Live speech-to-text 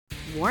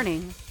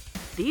Warning,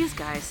 these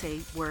guys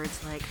say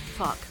words like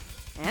fuck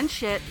and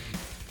shit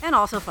and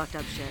also fucked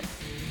up shit.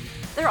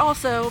 They're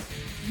also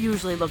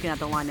usually looking at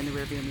the line in the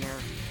rearview mirror.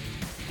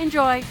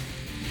 Enjoy!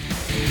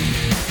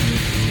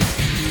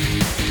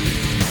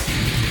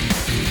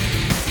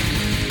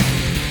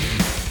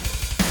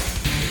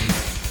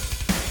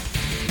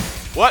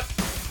 What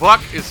the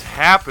fuck is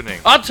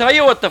happening? I'll tell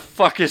you what the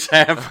fuck is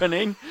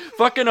happening.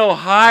 Fucking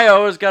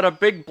Ohio has got a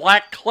big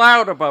black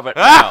cloud above it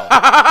now.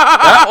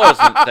 That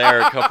wasn't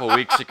there a couple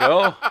weeks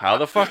ago. How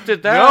the fuck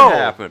did that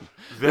happen?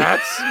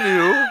 That's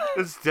new.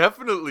 It's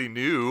definitely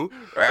new.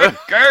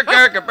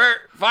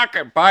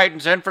 Fucking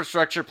Biden's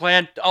infrastructure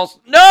plan.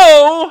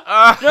 No!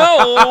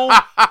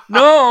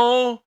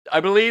 I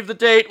believe the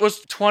date was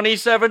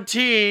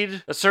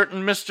 2017. A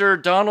certain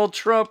Mr. Donald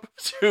Trump,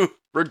 who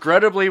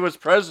regrettably was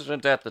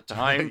president at the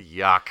time,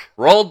 Yuck.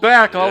 rolled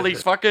back all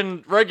these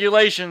fucking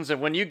regulations. And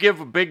when you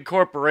give a big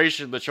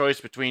corporation the choice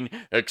between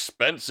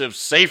expensive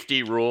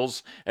safety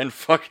rules and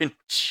fucking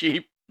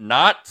cheap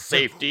not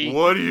safety,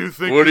 What do you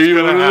think what is do you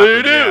gonna really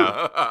happen? do?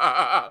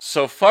 Yeah.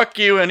 So fuck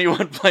you,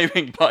 anyone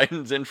blaming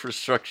Biden's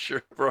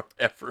infrastructure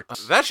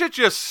efforts. That shit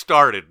just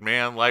started,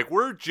 man. Like,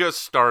 we're just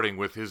starting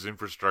with his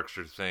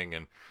infrastructure thing,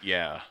 and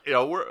Yeah. you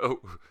know,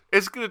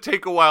 it's going to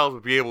take a while to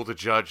be able to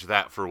judge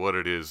that for what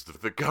it is.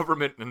 The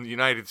government in the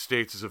United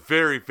States is a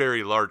very,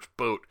 very large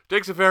boat. It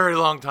takes a very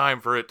long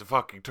time for it to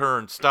fucking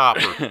turn, stop,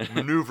 or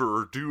maneuver,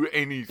 or do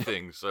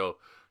anything. So,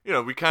 you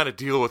know, we kind of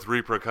deal with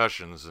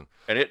repercussions.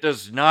 And it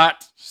does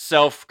not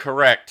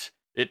self-correct.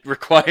 It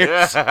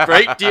requires a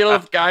great deal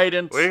of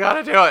guidance We got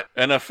to do it.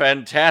 and a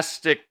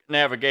fantastic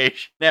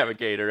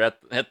navigator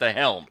at the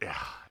helm. Yeah.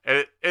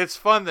 And it's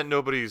fun that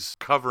nobody's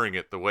covering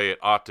it the way it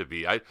ought to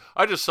be. I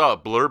just saw a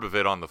blurb of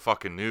it on the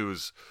fucking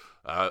news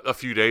a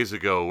few days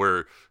ago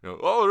where,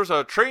 there's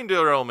a train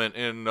derailment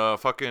in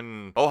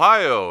fucking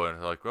Ohio.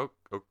 And like,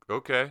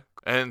 okay.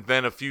 And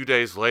then a few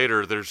days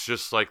later, there's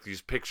just like these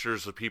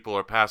pictures of people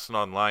are passing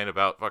online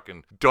about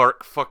fucking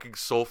dark fucking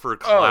sulfur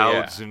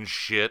clouds and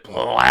shit. Black.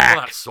 Well,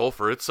 not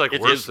sulfur. It's like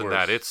It worse is than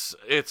worse. that.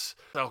 It's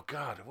oh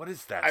god, what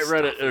is that? I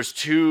read stuff?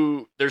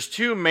 it. There's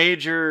two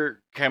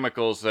major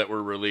chemicals that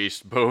were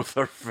released. Both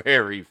are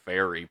very,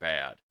 very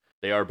bad.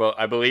 They are both.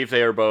 I believe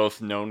they are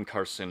both known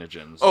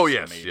carcinogens. Oh, It's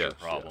yes, a major yes,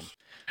 problem. yes.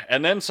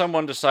 And then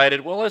someone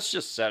decided, well, let's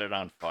just set it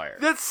on fire.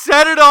 Let's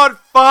set it on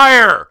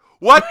fire.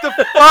 What the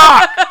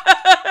fuck?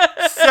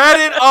 Set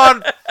it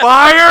on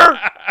fire?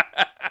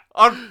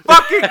 On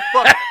fucking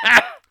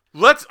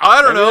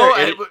I don't know.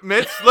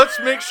 Let's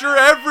make sure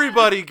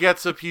everybody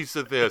gets a piece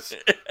of this.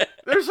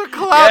 There's a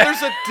cloud.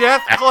 There's a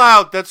death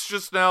cloud that's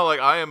just now like,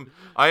 I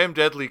am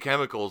deadly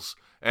chemicals.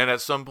 And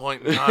at some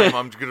point in time,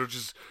 I'm going to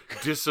just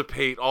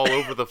dissipate all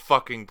over the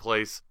fucking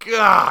place.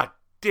 God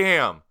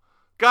damn.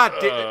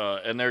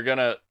 And they're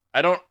gonna.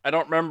 I don't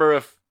remember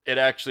if it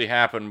actually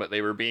happened, but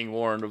they were being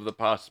warned of the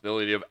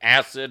possibility of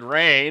acid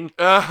rain.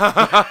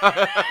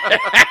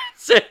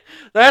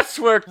 That's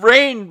where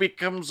rain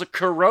becomes a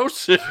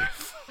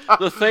corrosive.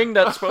 The thing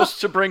that's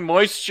supposed to bring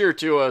moisture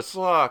to us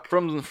Fuck.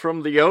 from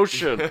the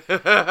ocean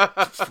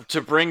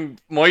to bring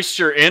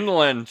moisture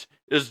inland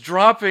is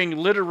dropping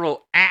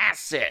literal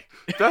acid.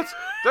 That's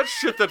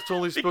shit that's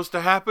only supposed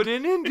to happen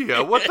in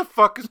India. What the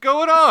fuck is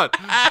going on?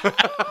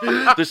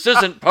 This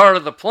isn't part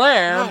of the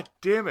plan. God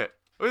damn it.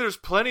 I mean, there's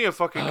plenty of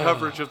fucking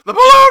coverage of the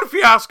balloon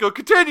fiasco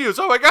continues.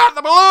 Oh my god,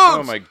 the balloons!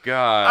 Oh my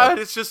god.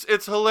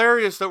 It's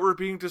hilarious that we're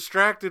being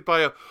distracted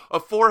by a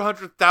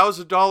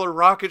 $400,000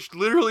 rocket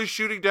literally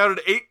shooting down an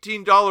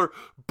 $18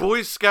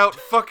 Boy Scout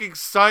fucking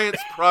science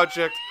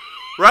project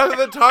rather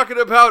than talking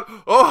about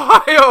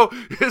Ohio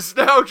is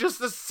now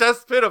just a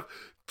cesspit of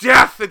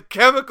death and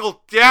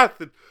chemical death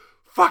and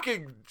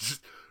fucking...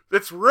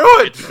 It's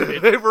ruined.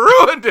 They've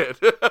ruined it.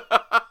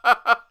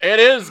 It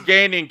is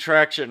gaining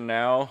traction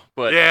now,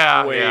 but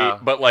Yeah.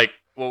 But like,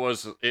 what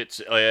was it's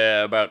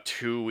about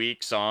 2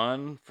 weeks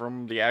on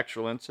from the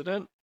actual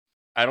incident?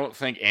 I don't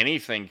think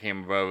anything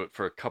came about it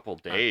for a couple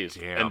days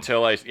damn.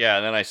 until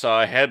then I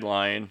saw a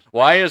headline.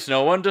 Why is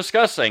no one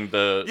discussing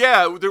the?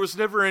 Yeah, there was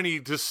never any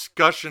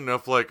discussion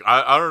of like,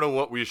 I don't know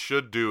what we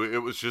should do. It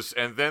was just,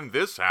 and then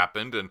this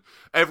happened, and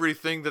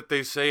everything that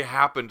they say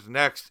happened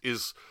next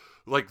is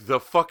like the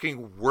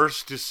fucking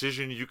worst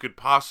decision you could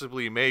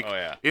possibly make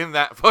in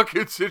that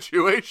fucking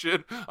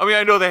situation. I mean,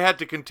 I know they had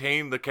to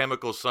contain the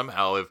chemicals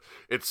somehow. If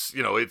it's,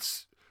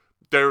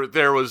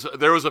 there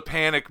was a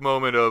panic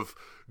moment of,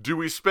 do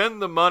we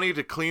spend the money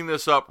to clean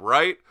this up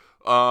right?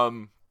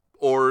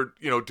 Or,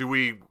 do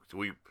we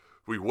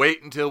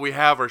wait until we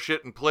have our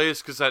shit in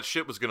place? Because that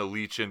shit was going to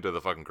leach into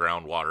the fucking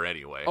groundwater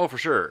anyway. Oh, for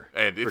sure.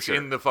 And it's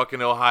in the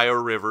fucking Ohio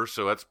River,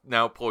 so that's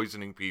now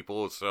poisoning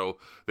people. So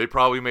they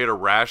probably made a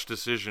rash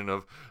decision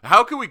of,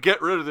 how can we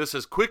get rid of this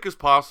as quick as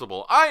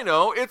possible? I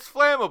know, it's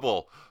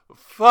flammable.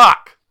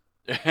 Fuck.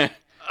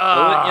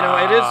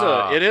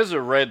 Well, it is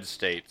a red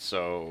state,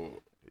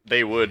 so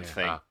they would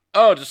think,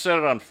 oh, just set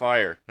it on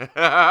fire.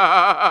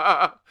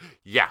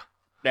 Yeah.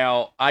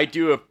 Now,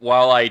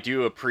 while I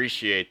do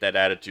appreciate that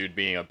attitude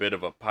being a bit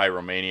of a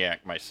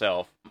pyromaniac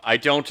myself, I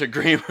don't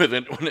agree with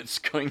it when it's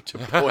going to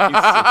poison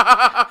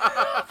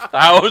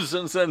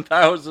thousands and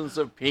thousands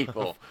of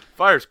people.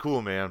 Fire's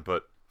cool, man,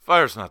 but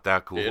fire's not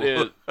that cool. It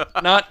is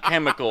not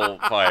chemical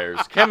fires.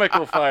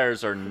 Chemical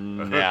fires are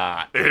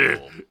not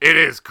cool. It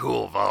is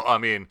cool, though. I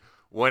mean,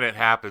 when it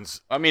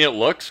happens. I mean, it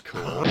looks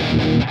cool.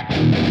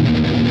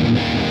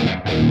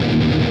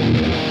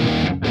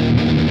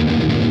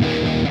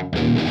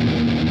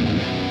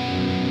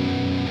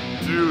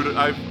 Dude,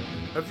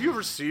 have you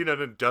ever seen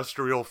an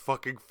industrial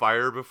fucking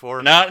fire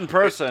before? Not in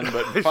person,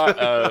 but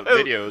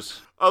videos.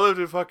 I lived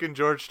in fucking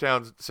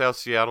Georgetown, South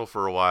Seattle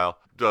for a while,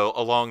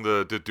 along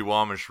the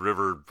Duwamish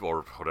River,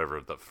 or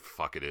whatever the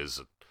fuck it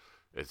is.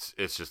 It's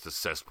just a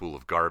cesspool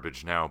of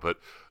garbage now, but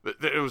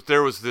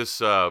there was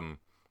this, it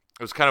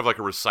was kind of like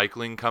a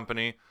recycling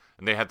company,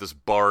 and they had this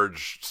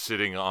barge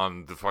sitting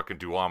on the fucking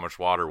Duwamish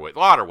waterway.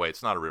 Waterway,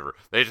 it's not a river.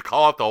 They just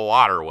call it the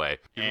waterway,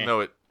 even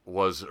though it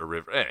was a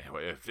river.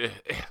 Anyway,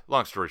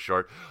 long story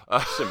short.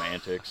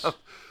 Semantics.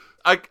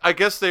 I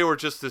guess they were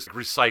just this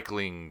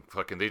recycling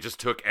fucking, they just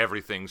took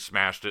everything,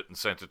 smashed it, and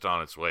sent it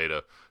on its way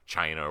to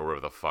China or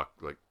wherever the fuck,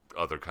 like,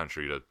 other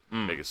country to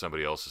make it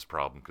somebody else's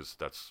problem, because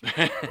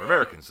we're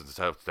Americans, and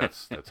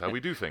that's how we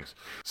do things.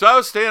 So I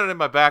was standing in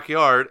my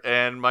backyard,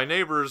 and my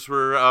neighbors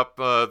were up,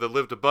 that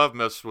lived above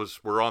us,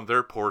 were on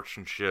their porch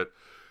and shit,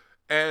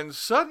 and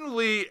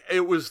suddenly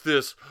it was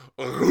this,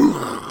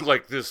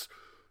 like this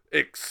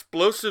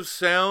explosive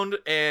sound,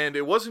 and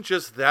it wasn't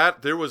just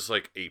that, there was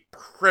like a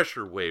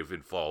pressure wave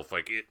involved.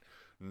 Like, it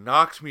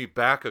knocked me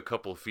back a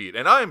couple feet,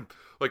 and I'm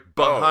like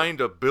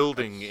behind a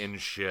building and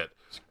shit,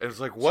 and it's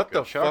like, what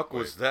the fuck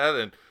was that?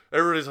 And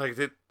everybody's like,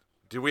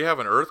 did we have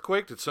an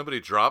earthquake? Did somebody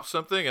drop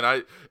something? And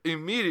I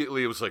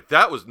immediately was like,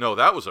 that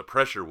was a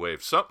pressure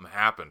wave, something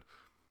happened.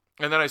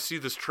 And then I see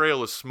this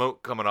trail of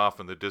smoke coming off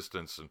in the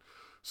distance, and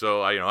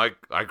so I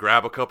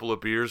grab a couple of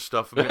beers,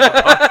 stuff them in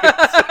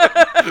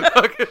my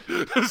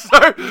pockets,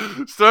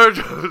 start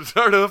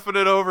hoofing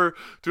it over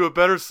to a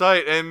better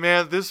site. And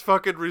man, this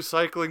fucking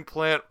recycling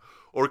plant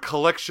or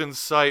collection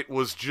site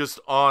was just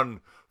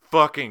on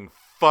fucking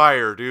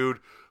fire, dude.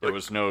 There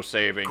was no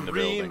saving the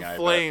building. Green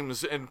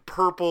flames and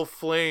purple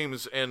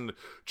flames and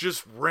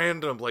just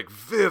random, like,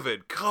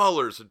 vivid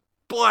colors and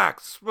black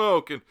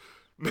smoke, and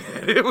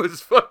man, it was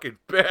fucking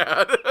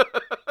bad.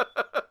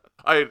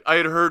 I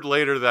had heard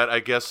later that I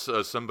guess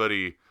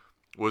somebody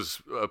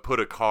was put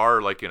a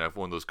car, like, in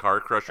one of those car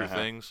crusher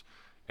things,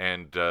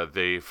 and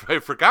they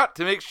forgot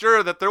to make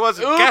sure that there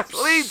wasn't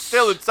gasoline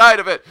still inside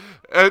of it,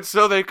 and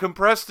so they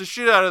compressed the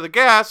shit out of the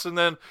gas, and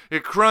then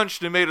it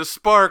crunched and made a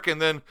spark,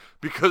 and then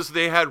because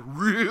they had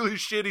really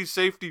shitty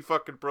safety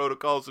fucking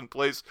protocols in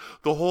place,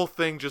 the whole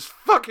thing just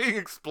fucking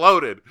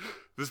exploded.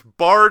 This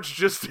barge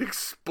just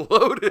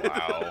exploded.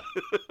 Wow.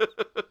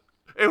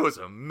 It was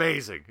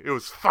amazing. It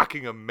was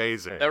fucking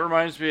amazing. That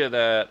reminds me of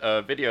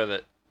that video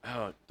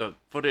the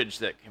footage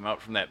that came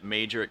out from that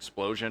major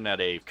explosion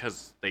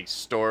because they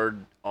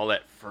stored all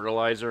that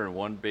fertilizer in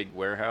one big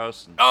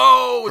warehouse. And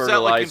was that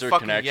like in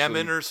fucking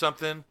Yemen or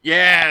something?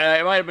 Yeah,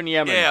 it might have been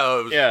Yemen.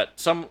 Yeah,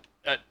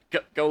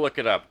 go look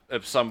it up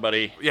if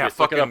somebody. Yeah,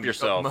 look it up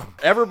yourself.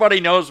 Everybody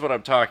knows what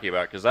I'm talking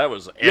about because that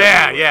was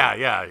yeah.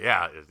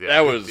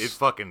 That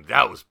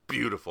was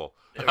beautiful.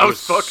 That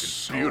was fucking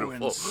so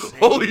beautiful. Insane.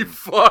 Holy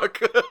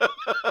fuck.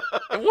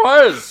 It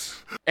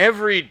was.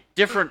 Every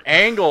different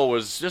angle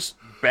was just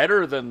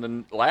better than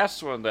the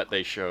last one that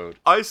they showed.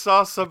 I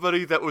saw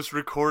somebody that was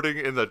recording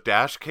in the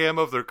dash cam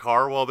of their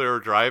car while they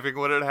were driving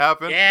when it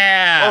happened.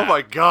 Yeah. Oh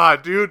my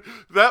god, dude.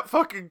 That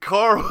fucking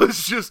car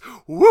was just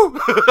whoop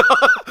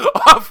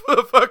off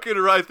the fucking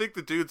ride. I think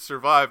the dude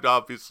survived,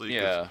 obviously.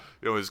 Yeah.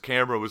 His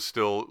camera was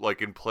still like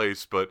in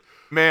place, but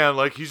man,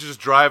 like he's just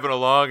driving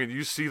along and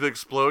you see the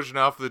explosion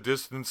off the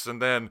distance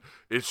and then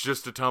it's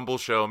just a tumble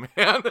show, man.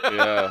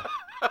 Yeah.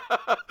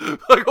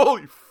 Like,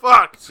 holy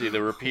fuck. See,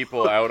 there were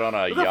people out on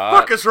a what yacht. What the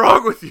fuck is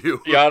wrong with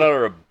you? Yacht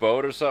or a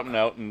boat or something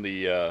out in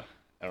the, I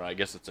don't know, I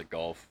guess it's a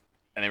Gulf.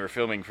 And they were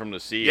filming from the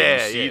sea. Yeah,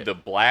 and you see the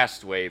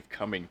blast wave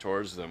coming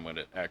towards them when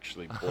it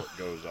actually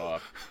goes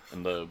off.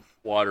 And the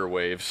water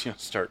waves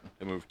start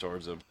to move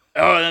towards them.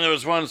 Oh, and then there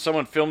was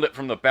someone filmed it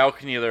from the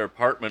balcony of their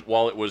apartment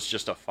while it was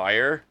just a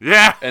fire.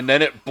 Yeah. And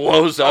then it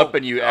blows up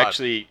and you God.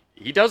 actually...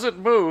 He doesn't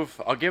move.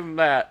 I'll give him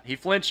that. He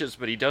flinches,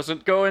 but he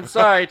doesn't go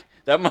inside.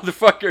 That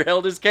motherfucker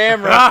held his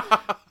camera.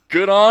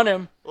 Good on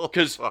him.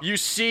 Because you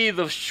see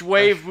the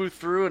wave move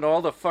through and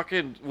all the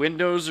fucking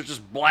windows are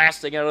just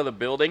blasting out of the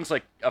buildings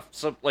like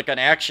an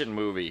action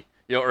movie.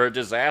 Or a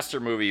disaster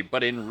movie,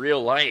 but in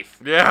real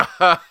life. Yeah.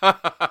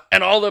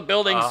 And all the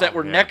buildings that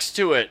were next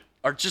to it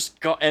are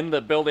just gone. And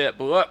the building that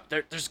blew up,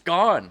 there's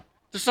gone.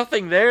 There's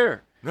nothing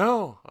there.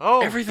 No.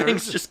 Oh.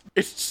 Everything's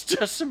it's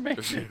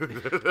decimated.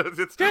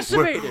 It's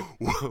decimated.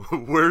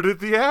 Where did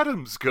the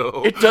atoms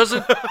go? It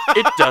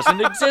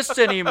doesn't exist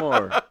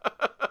anymore.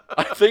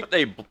 I think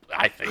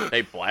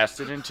they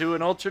blasted into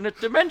an alternate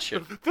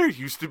dimension. There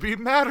used to be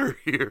matter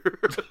here.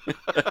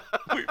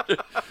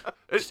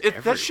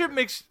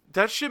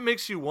 that shit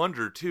makes you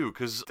wonder too,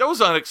 because that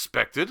was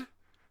unexpected.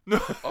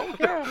 Oh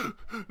yeah.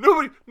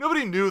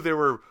 Nobody knew they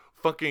were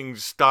fucking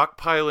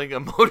stockpiling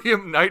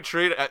ammonium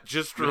nitrate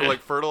just for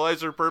like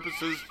fertilizer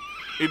purposes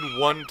in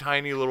one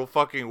tiny little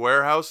fucking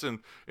warehouse in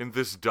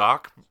this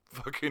dock.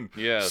 Fucking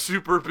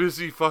super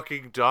busy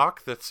fucking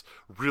dock that's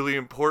really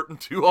important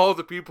to all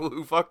the people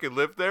who fucking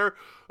live there.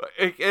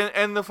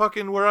 And the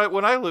fucking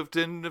when I lived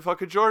in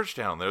fucking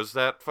Georgetown, there's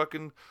that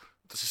fucking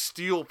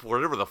steel,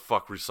 whatever the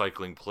fuck,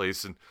 recycling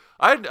place, and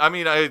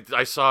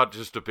I saw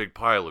just a big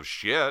pile of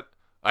shit.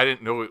 I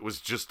didn't know it was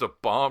just a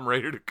bomb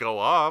ready to go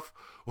off.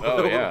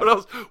 Oh, yeah.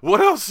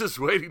 What else is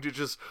waiting to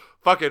just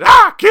fucking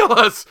kill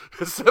us?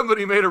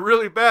 Somebody made a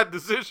really bad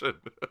decision.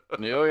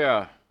 Oh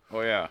yeah.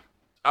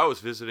 I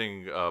was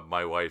visiting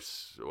my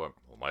wife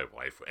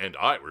and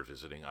I were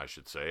visiting, I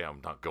should say.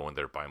 I'm not going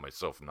there by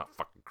myself. I'm not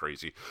fucking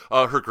crazy.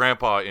 Her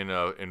grandpa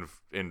in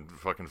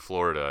fucking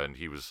Florida, and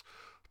he was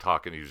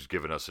talking. He was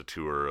giving us a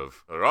tour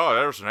of,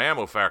 there's an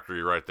ammo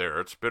factory right there.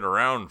 It's been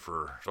around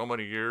for so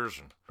many years.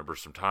 And I remember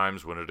some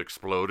times when it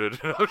exploded.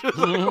 And I was just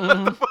like,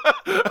 what the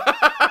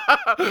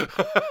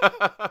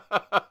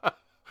fuck?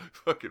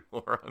 Fucking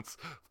morons.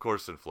 Of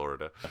course, in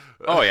Florida.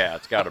 Oh yeah,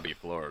 it's got to be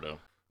Florida.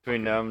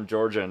 Between them,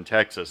 Georgia, and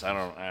Texas, I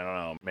don't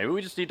know. Maybe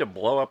we just need to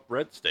blow up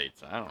red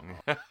states. I don't know.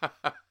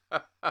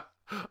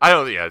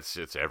 Yeah,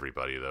 it's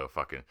everybody though.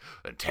 Fucking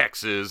in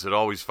Texas, it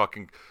always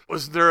fucking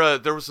wasn't there.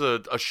 There was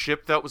a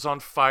ship that was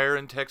on fire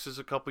in Texas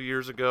a couple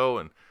years ago,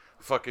 and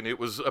fucking it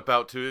was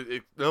about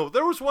to. No,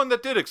 there was one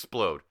that did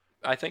explode.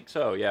 I think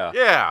so. Yeah.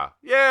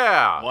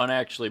 Yeah. One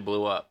actually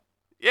blew up.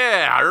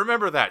 Yeah, I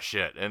remember that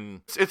shit.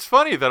 And it's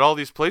funny that all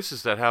these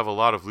places that have a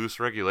lot of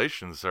loose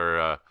regulations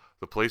are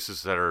the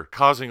places that are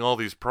causing all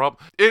these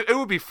problems. It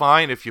would be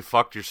fine if you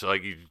fucked yourself,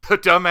 like the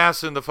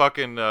dumbass in the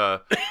fucking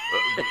the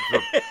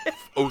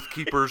Oath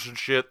Keepers and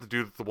shit, the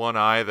dude with the one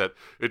eye that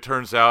it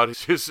turns out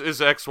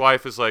his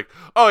ex-wife is like,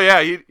 oh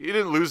yeah, he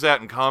didn't lose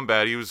that in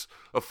combat. He was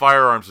a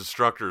firearms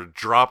instructor,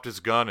 dropped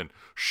his gun and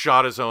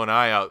shot his own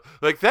eye out.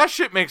 Like, that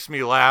shit makes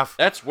me laugh.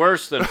 That's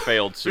worse than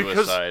failed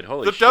suicide.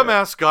 Holy shit. The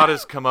dumbass got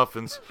his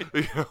comeuppance,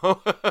 you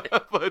know?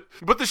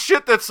 but the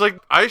shit that's like,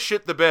 I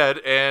shit the bed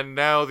and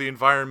now the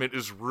environment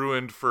is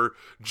ruined for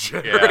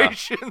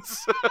generations.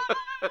 Yeah.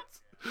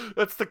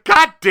 That's the,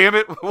 god damn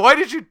it. Why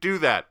did you do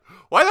that?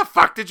 Why the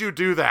fuck did you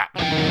do that?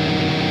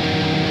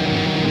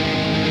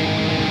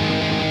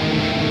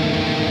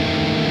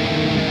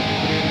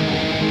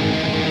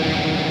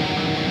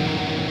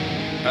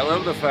 I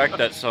love the fact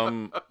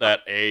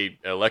that a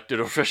elected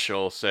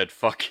official said,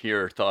 fuck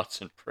your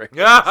thoughts and prayers.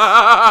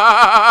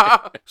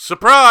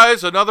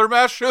 Surprise, another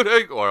mass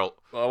shooting. Well,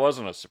 it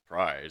wasn't a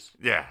surprise.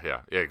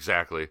 Yeah,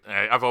 exactly.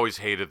 I've always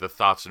hated the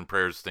thoughts and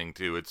prayers thing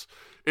too. It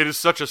is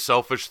such a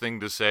selfish thing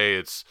to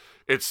say.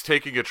 It's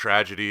taking a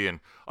tragedy,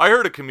 and I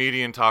heard a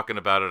comedian talking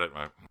about it.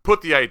 I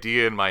put the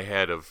idea in my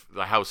head of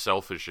how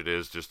selfish it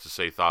is just to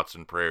say thoughts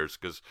and prayers,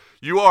 because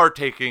you are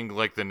taking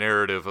like the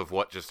narrative of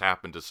what just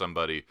happened to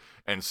somebody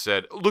and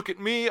said, look at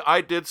me,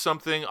 I did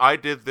something, I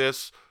did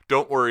this,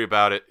 don't worry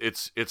about it,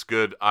 it's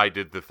good, I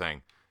did the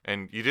thing.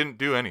 And you didn't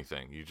do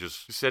anything. You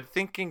just said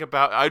thinking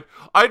about.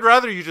 I'd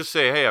rather you just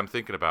say, hey, I'm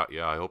thinking about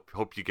you. I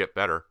hope you get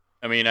better.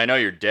 I mean, I know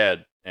you're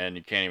dead and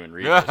you can't even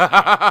read this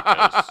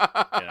because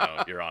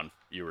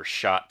you were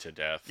shot to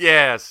death.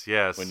 Yes.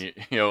 When when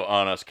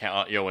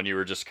you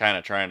were just kind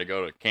of trying to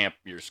go to camp,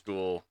 your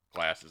school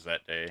classes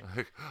that day.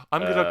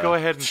 I'm gonna go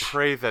ahead and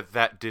pray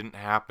that didn't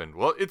happen.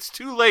 Well, it's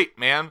too late,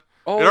 man.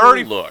 Oh, it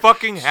already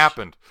fucking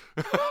happened.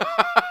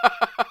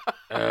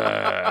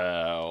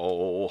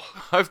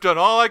 I've done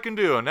all I can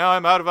do, and now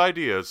I'm out of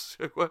ideas.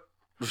 What?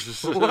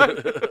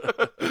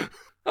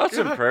 Thoughts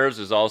and prayers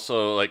is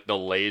also like the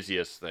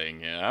laziest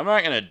thing. You know? I'm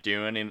not gonna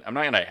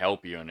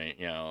help you or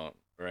anything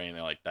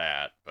like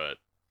that. But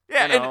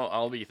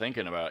I'll be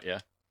thinking about you.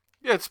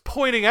 Yeah, it's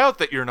pointing out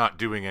that you're not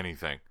doing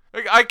anything.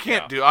 Like,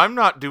 I'm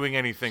not doing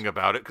anything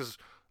about it because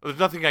there's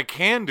nothing I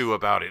can do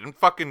about it. And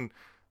fucking,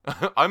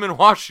 I'm in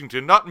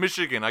Washington, not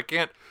Michigan. I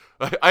can't.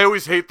 I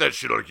always hate that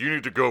shit. Like, you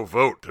need to go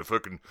vote to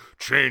fucking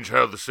change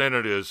how the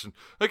Senate is. And,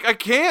 like, I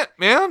can't,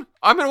 man.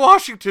 I'm in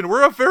Washington.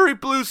 We're a very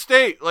blue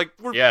state. Like,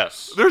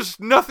 there's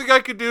nothing I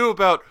could do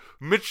about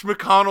Mitch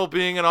McConnell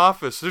being in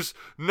office. There's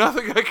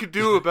nothing I could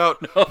do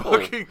about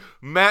fucking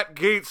Matt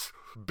Gaetz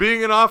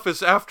being in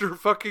office after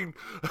fucking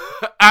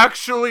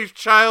actually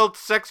child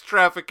sex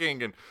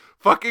trafficking and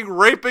fucking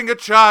raping a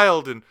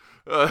child. And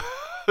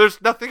there's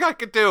nothing I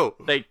could do.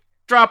 They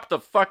dropped the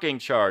fucking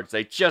charge.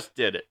 They just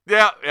did it.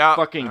 Yeah.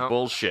 Fucking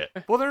bullshit.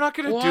 Well, they're not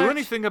going to do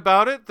anything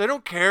about it. They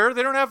don't care.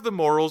 They don't have the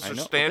morals or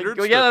standards.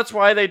 That's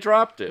why they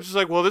dropped it. It's just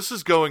like, well, this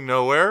is going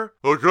nowhere.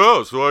 Like,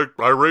 so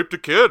I raped a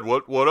kid.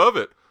 What of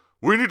it?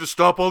 We need to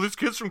stop all these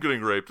kids from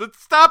getting raped.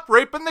 Let's stop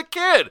raping the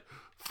kid.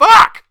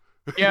 Fuck.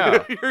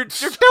 Yeah. You're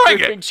doing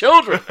it.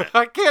 Children.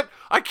 I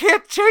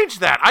can't change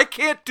that. I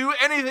can't do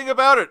anything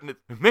about it. And it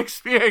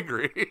makes me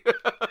angry.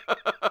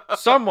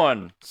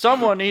 Someone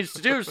needs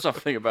to do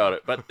something about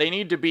it, but they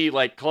need to be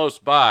like close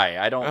by.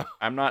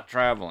 I'm not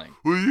traveling.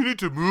 Well, you need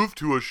to move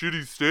to a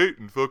shitty state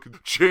and fucking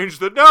change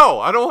the. No,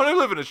 I don't want to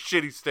live in a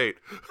shitty state.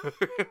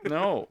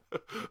 No.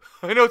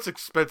 I know it's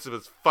expensive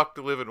as fuck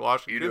to live in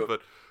Washington,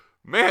 but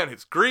man,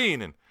 it's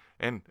green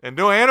and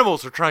no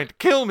animals are trying to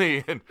kill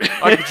me, and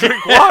I can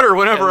drink water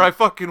whenever I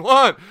fucking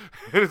want.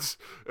 And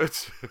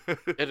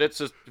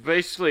it's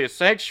basically a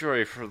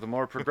sanctuary for the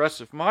more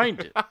progressive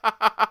minded.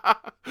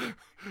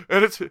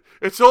 And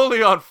it's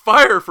only on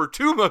fire for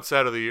 2 months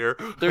out of the year.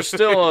 There's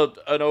still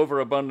an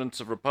overabundance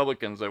of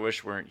Republicans I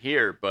wish weren't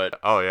here, but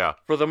oh yeah,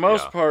 for the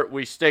most part,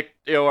 we stick.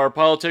 Our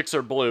politics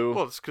are blue.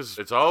 Well, it's because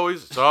it's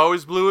always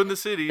blue in the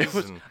cities.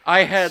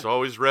 It's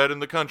always red in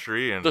the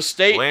country, and the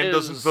state land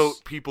doesn't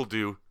vote, people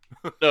do.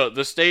 No,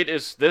 this state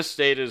is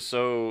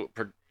so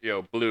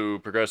blue,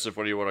 progressive,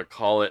 what do you want to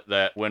call it,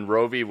 that when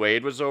Roe v.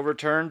 Wade was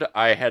overturned,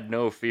 I had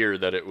no fear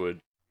that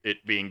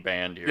it being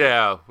banned here.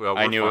 Yeah, well,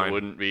 I knew fine. It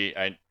wouldn't be.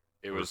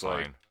 It We're was fine.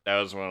 like, that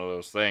was one of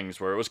those things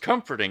where it was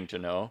comforting to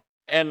know.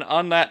 And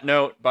on that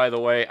note, by the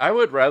way, I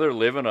would rather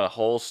live in a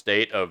whole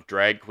state of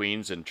drag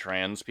queens and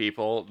trans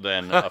people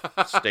than a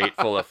state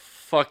full of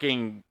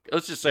fucking,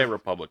 let's just say,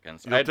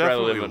 Republicans. You'll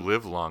definitely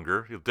live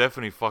longer. You'll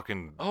definitely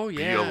fucking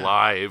be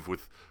alive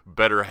with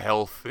better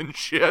health and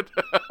shit.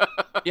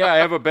 Yeah, I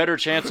have a better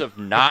chance of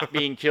not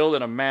being killed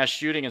in a mass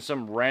shooting in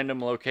some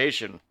random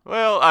location.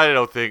 Well, I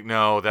don't think,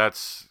 no,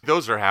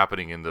 those are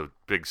happening in the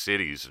big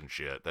cities and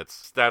shit.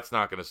 That's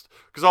not gonna,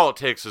 because all it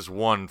takes is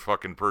one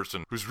fucking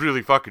person who's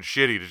really fucking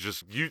shitty to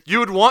just, you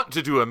would want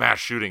to do a mass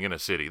shooting in a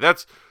city.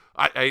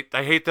 I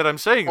hate that I'm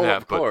saying that.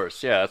 Of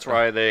course, yeah, that's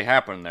why they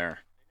happen there.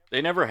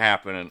 They never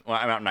happen, and well,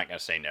 I'm not gonna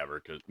say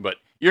never, but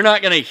you're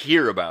not gonna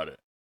hear about it.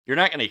 You're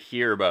not gonna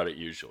hear about it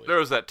usually. There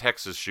was that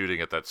Texas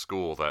shooting at that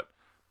school that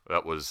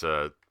was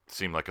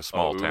seemed like a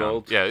small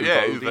town.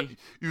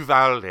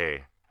 Uvalde.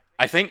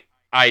 I think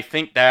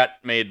that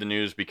made the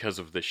news because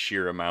of the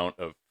sheer amount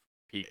of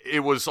people. It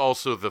was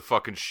also the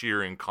fucking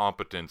sheer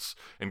incompetence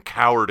and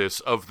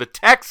cowardice of the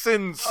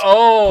Texans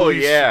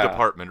police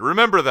department.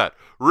 Remember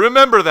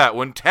that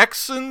when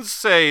Texans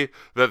say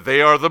that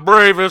they are the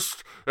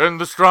bravest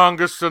and the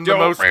strongest and the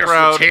most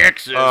proud.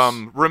 Texas.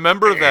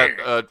 Remember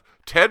that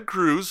Ted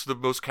Cruz, the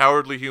most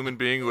cowardly human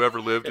being who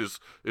ever lived, is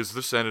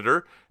the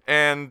senator,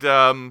 and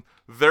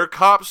their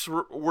cops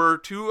were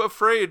too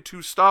afraid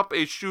to stop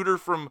a shooter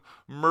from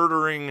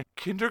murdering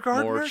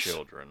kindergartners. More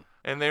children.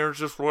 And they were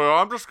just, well,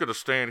 I'm just going to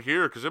stand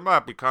here because it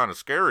might be kind of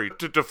scary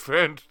to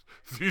defend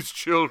these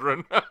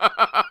children.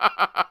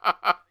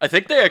 I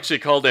think they actually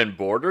called in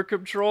Border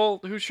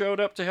Control who showed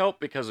up to help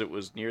because it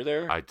was near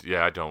there. I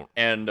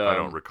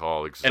don't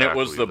recall exactly. And it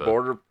was the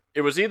border.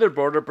 It was either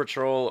Border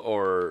Patrol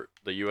or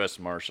the U.S.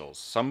 Marshals.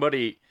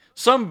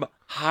 Some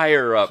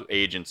higher up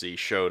agency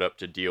showed up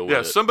to deal with it.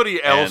 Yeah,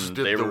 somebody else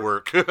did the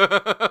work.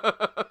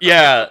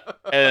 Yeah,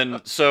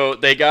 and so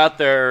they got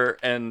there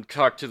and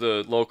talked to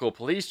the local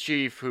police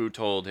chief, who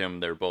told him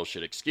their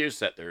bullshit excuse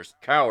that they're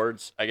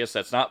cowards. I guess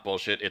that's not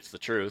bullshit; it's the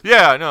truth.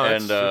 Yeah, no,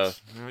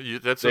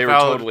 that's they were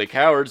totally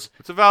cowards.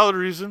 It's a valid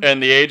reason,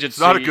 and the agency. It's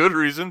not a good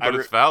reason, but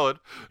it's valid.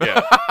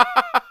 Yeah.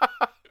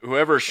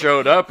 Whoever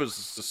showed up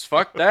is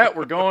fuck that.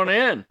 We're going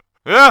in.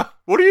 Yeah.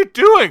 What are you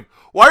doing?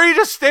 Why are you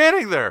just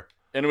standing there?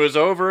 And it was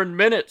over in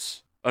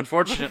minutes.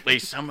 Unfortunately,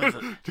 some of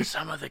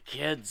the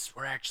kids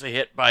were actually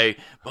hit by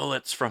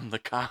bullets from the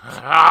cops.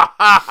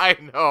 I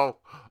know.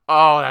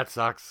 Oh, that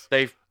sucks.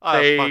 They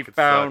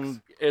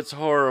found it's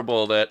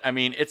horrible that, I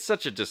mean, it's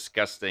such a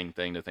disgusting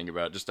thing to think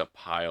about, just a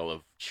pile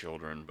of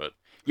children. But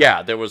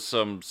yeah, there was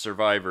some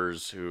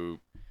survivors who,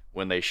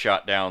 when they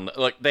shot down,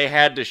 like, they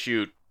had to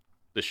shoot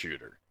the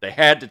shooter. They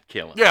had to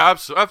kill him. Yeah,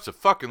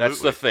 absolutely.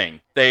 That's the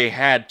thing. They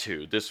had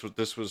to. This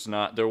was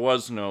not. There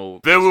was no.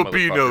 There will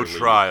be no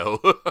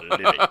trial.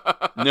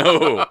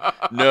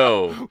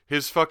 No.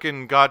 His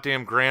fucking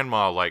goddamn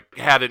grandma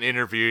had an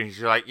interview, and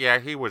she's like, "Yeah,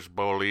 he was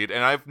bullied,"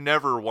 and I've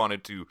never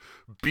wanted to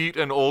beat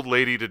an old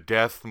lady to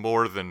death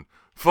more than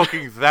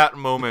fucking that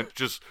moment.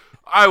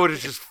 I would have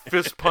just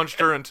fist punched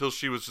her until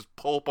she was just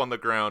pulp on the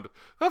ground.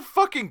 How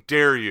fucking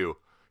dare you?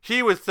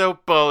 He was so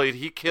bullied,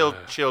 he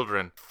killed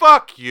children.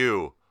 Fuck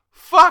you.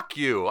 Fuck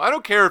you. I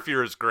don't care if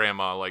you're his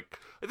grandma.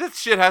 This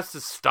shit has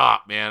to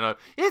stop, man.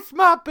 It's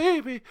my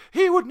baby.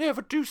 He would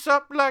never do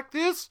something like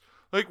this.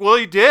 Well,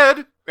 he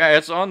did. Yeah,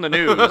 it's on the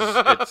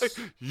news.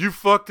 You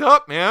fucked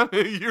up, man.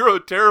 You're a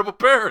terrible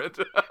parent.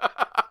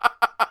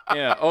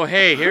 Yeah. Oh,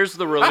 hey, here's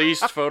the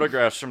released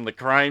photographs from the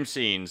crime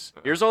scenes.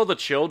 Here's all the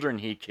children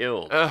he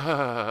killed.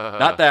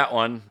 Not that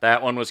one.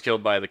 That one was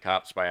killed by the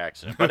cops by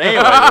accident. But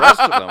anyway, the rest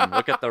of them,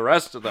 look at the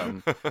rest of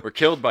them, were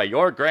killed by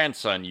your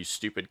grandson, you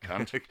stupid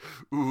cunt.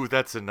 Ooh,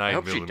 that's a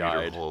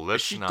 9mm hole.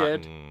 Is she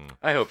dead?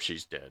 I hope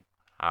she's dead.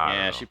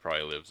 Yeah, she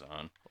probably lives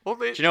on. Well,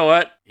 But you know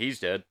what? He's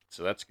dead,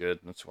 so that's good.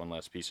 That's one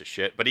less piece of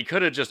shit. But he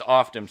could have just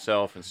offed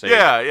himself and saved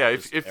yeah.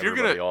 If you're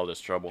gonna all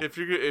this trouble. if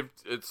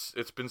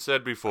it's been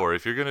said before,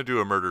 if you're gonna do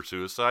a murder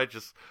suicide,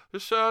 just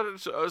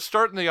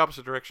start in the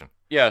opposite direction.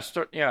 Yeah,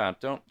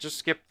 don't just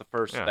skip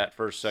that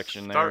first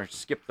section there.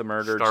 Skip the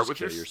murder. Start just with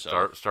kill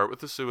yourself. Start with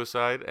the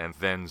suicide, and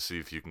then see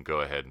if you can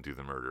go ahead and do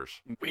the murders,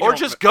 We or don't-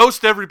 just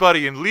ghost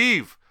everybody and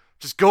leave.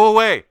 Just go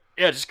away.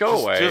 Yeah, just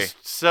go away.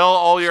 Just sell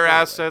all your go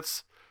away.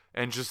 assets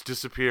and just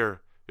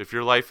disappear. If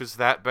your life is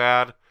that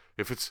bad,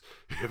 if it's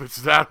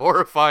that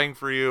horrifying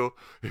for you,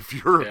 if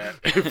you're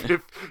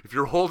if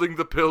you're holding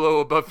the pillow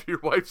above your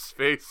wife's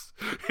face,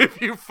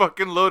 if you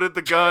fucking loaded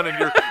the gun and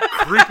you're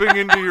creeping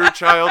into your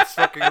child's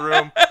fucking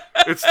room,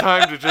 it's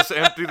time to just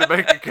empty the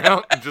bank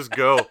account and just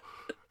go.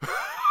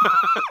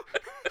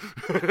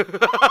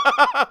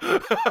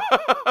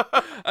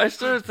 I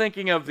started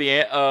thinking of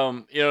the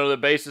the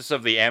basis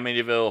of the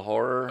Amityville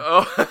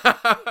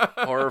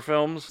horror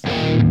films.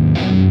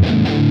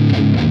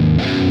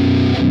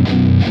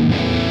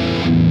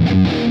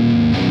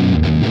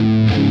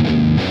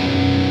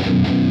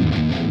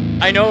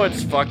 I know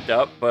it's fucked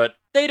up, but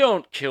they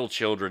don't kill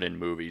children in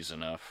movies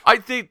enough. I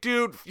think,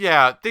 dude,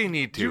 yeah, they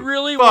need to. You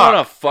really Fuck.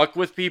 want to fuck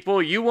with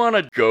people? You want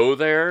to go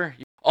there?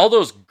 All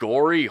those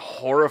gory,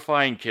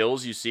 horrifying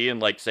kills you see in,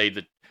 like, say,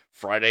 the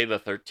Friday the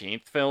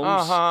 13th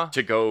films,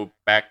 to go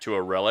back to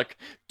a relic,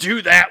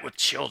 do that with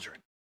children.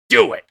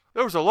 Do it!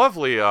 There was a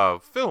lovely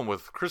film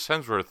with Chris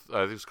Hemsworth.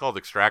 I think it's called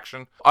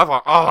Extraction. I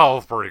thought, oh,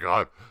 it's pretty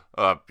good.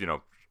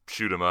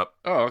 Shoot him up.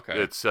 Oh, okay.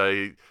 It's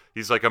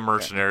he's like a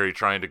mercenary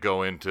trying to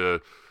go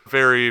into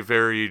very,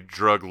 very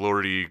drug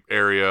lordy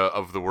area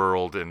of the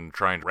world and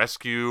trying to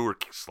rescue or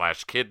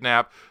 /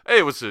 kidnap.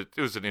 It was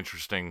an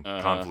interesting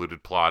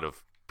convoluted plot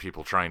of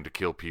people trying to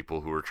kill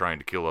people who are trying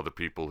to kill other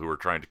people who are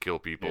trying to kill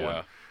people.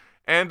 Yeah.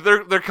 And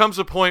there comes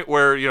a point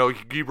where,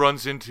 he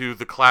runs into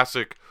the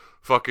classic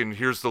fucking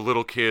here's the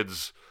little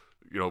kids,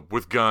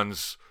 with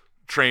guns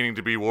training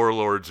to be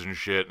warlords and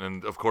shit,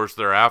 and of course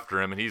they're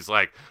after him, and he's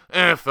like,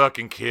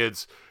 fucking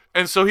kids.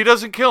 And so he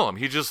doesn't kill them.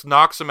 He just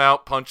knocks them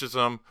out, punches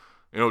them,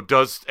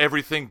 does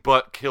everything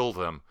but kill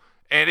them.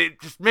 And it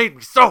just made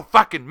me so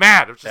fucking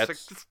mad. I was just like,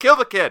 just kill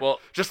the kid.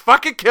 Well, just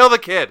fucking kill the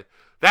kid.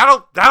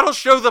 That'll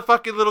show the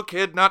fucking little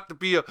kid not to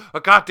be a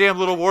goddamn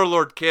little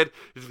warlord kid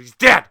if he's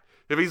dead.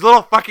 If he's a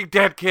little fucking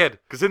dead kid.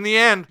 Because in the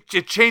end,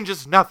 it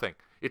changes nothing.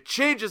 It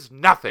changes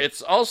nothing.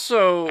 It's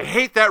also... I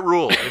hate that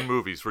rule in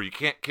movies where you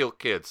can't kill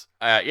kids.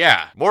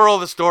 Yeah. Moral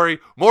of the story,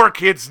 more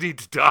kids need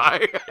to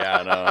die. Yeah,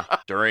 I know.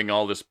 During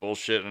all this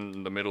bullshit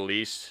in the Middle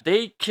East,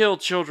 they kill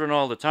children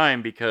all the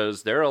time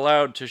because they're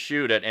allowed to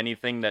shoot at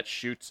anything that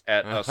shoots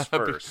at us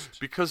first.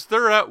 Because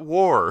they're at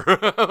war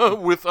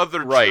with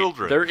other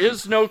children. There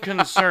is no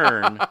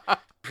concern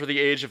for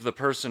the age of the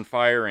person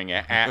firing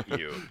at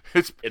you.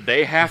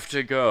 They have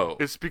to go.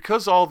 It's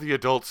because all the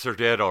adults are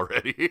dead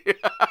already.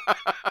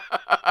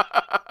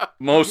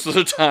 Most of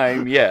the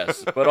time,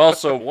 yes. But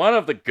also, one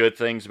of the good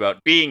things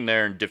about being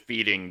there and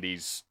defeating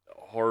these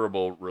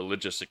horrible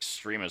religious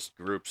extremist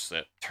groups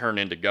that turn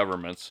into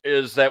governments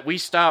is that we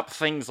stop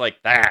things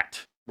like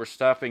that. We're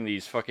stopping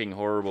these fucking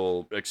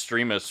horrible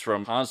extremists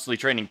from constantly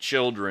training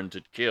children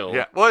to kill.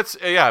 Yeah, well,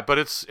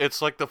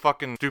 it's like the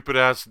fucking stupid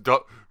ass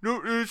dog.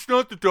 No, it's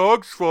not the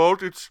dog's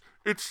fault. It's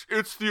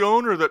the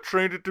owner that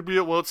trained it to be.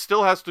 Well, it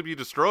still has to be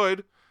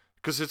destroyed.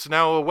 Because it's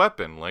now a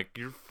weapon. Like,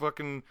 you've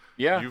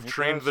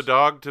trained the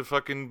dog to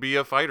fucking be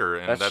a fighter,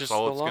 and that's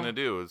all it's going to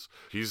do.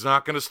 He's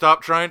not going to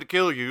stop trying to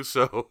kill you,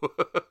 so...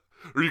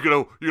 Are you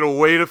gonna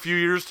wait a few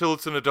years till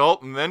it's an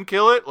adult and then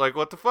kill it? Like,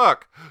 what the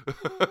fuck?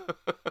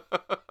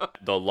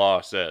 The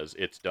law says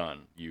it's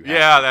done.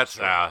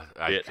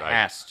 It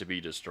has to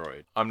be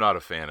destroyed. I'm not a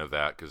fan of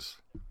that, because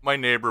my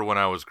neighbor, when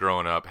I was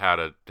growing up, had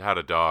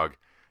a dog,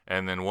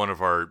 and then one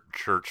of our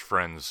church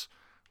friends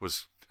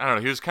was... I don't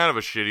know, he was kind of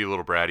a shitty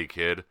little bratty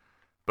kid.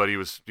 But he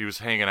was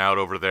hanging out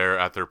over there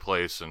at their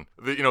place, and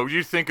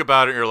you think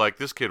about it, and you're like,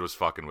 this kid was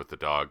fucking with the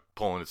dog,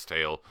 pulling its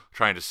tail,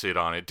 trying to sit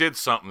on it. Did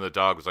something, the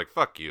dog was like,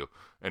 "Fuck you,"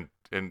 and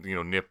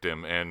nipped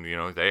him, and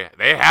they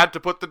had to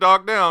put the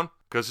dog down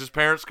because his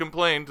parents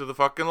complained to the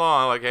fucking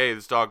law, like, "Hey,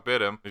 this dog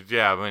bit him."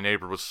 Yeah, my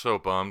neighbor was so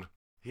bummed.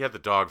 He had the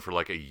dog for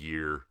like a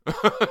year.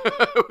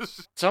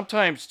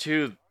 Sometimes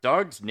too,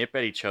 dogs nip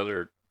at each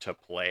other to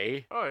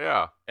play. Oh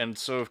yeah. And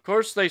so of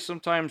course they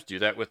sometimes do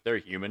that with their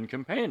human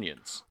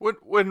companions.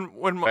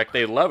 In fact,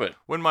 they love it.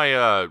 When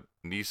my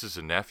nieces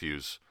and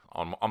nephews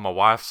on my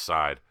wife's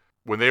side,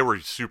 when they were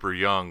super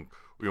young,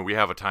 we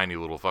have a tiny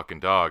little fucking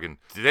dog, and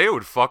they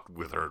would fuck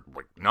with her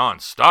like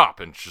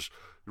nonstop and just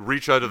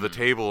reach out of the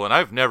table. And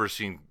I've never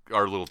seen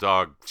our little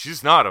dog.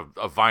 She's not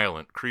a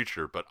violent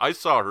creature, but I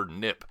saw her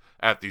nip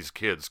at these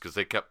kids because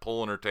they kept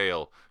pulling her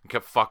tail and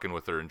kept fucking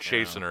with her and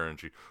chasing her, and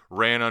she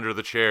ran under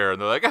the chair,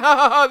 and they're like,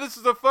 this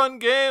is a fun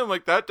game.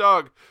 Like, that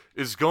dog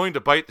is going to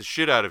bite the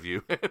shit out of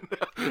you.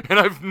 And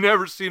I've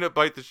never seen it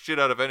bite the shit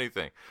out of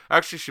anything.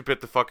 Actually, she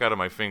bit the fuck out of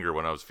my finger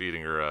when I was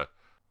feeding her a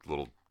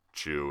little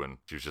chew, and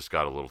she just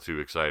got a little too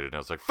excited, and I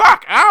was like,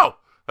 fuck, ow!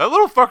 That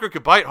little fucker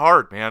could bite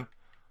hard, man.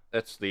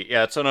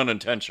 It's an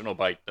unintentional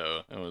bite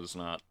though. It was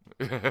not.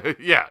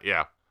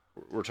 Yeah.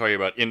 We're talking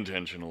about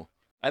intentional.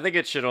 I think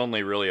it should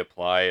only really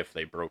apply if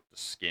they broke the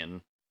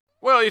skin.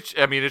 Well,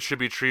 it should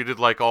be treated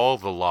like all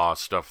the law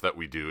stuff that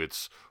we do.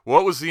 It's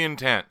what was the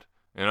intent?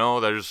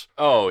 There's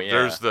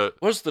Was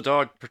the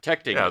dog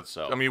protecting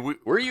itself? I mean,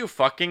 were you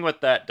fucking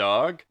with that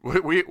dog?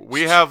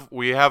 We have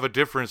a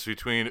difference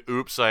between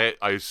oops,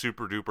 I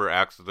super duper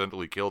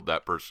accidentally killed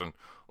that person,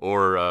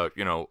 or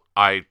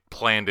I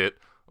planned it,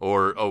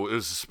 or oh, it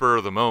was a spur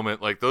of the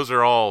moment. Like those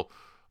are all.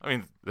 I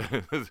mean,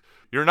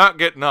 you're not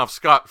getting off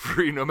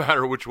scot-free no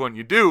matter which one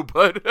you do,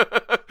 but,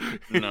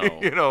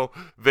 No.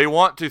 They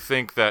want to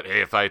think that,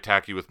 hey, if I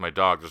attack you with my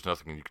dog, there's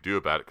nothing you can do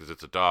about it because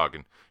it's a dog,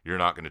 and you're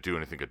not going to do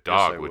anything a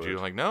dog, would you?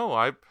 Like,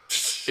 no,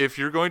 if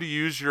you're going to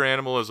use your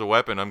animal as a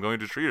weapon, I'm going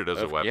to treat it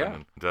as a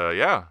weapon.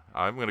 Yeah. And,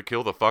 I'm going to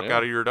kill the fuck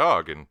out of your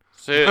dog. And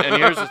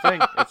here's the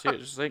thing.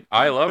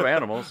 I love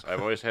animals.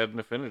 I've always had an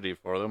affinity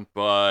for them,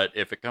 but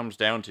if it comes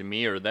down to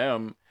me or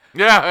them,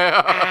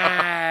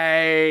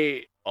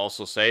 I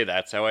also say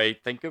that's how I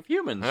think of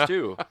humans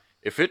too.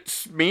 If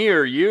it's me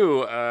or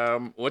you,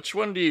 which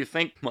one do you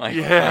think my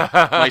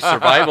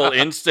survival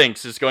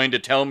instincts is going to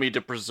tell me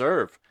to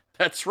preserve?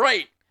 That's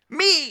right,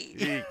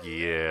 me.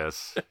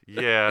 Yes.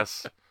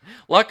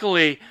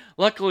 Luckily,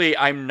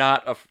 I'm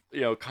not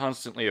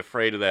constantly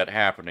afraid of that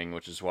happening,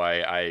 which is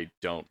why I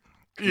don't.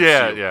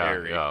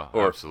 Carry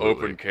or absolutely.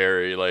 Open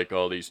carry like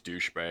all these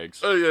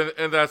douchebags.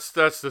 And that's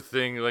the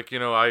thing. Like,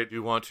 I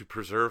do want to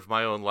preserve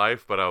my own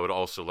life, but I would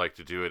also like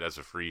to do it as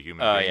a free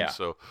human being. Yeah.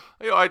 So,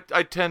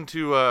 I tend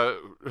to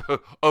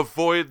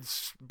avoid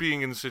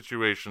being in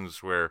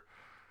situations where,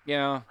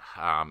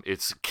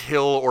 it's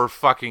kill or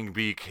fucking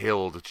be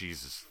killed.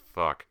 Jesus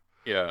fuck.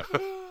 Yeah.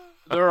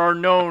 There are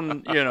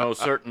known,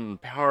 certain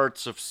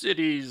parts of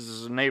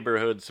cities,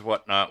 neighborhoods,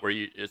 whatnot, where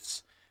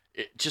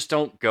just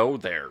don't go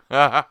there.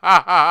 But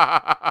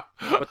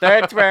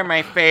that's where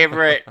my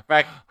favorite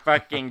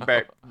fucking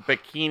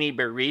bikini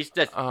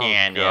barista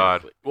stand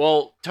is.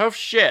 Well, tough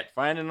shit.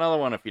 Find another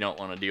one if you don't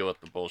want to deal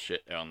with the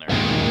bullshit down there.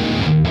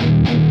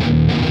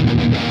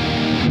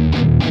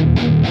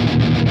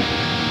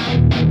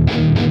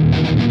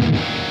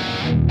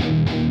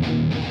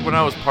 When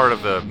I was part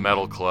of the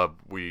metal club,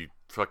 we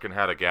fucking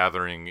had a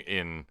gathering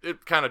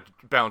it kind of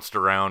bounced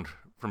around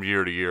from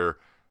year to year.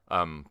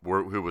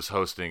 Who was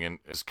hosting, and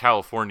his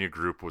California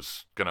group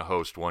was going to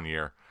host one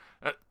year.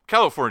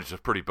 California's a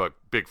pretty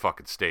big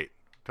fucking state,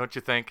 don't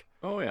you think?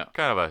 Oh, yeah.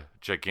 Kind of a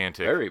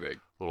gigantic, very big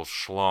little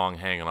schlong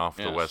hanging off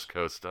the West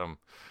Coast.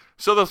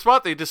 So the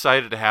spot they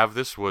decided to have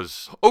this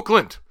was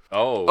Oakland.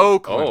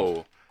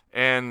 Oakland.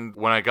 And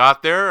when I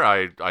got there,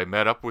 I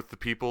met up with the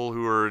people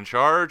who were in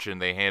charge,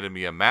 and they handed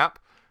me a map,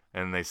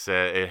 and they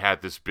said it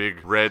had this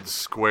big red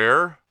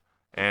square,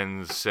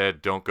 and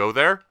said, "Don't go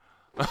there."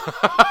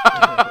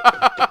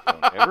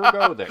 Don't ever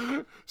go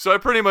there. So I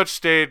pretty much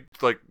stayed,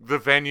 like, the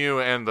venue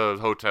and the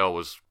hotel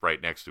was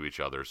right next to each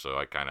other, so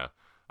I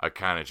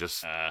kind of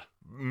just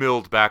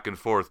milled back and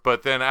forth.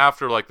 But then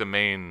after, like, the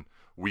main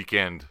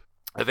weekend,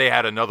 they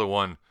had another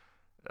one,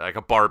 like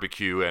a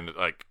barbecue and,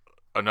 like,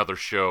 another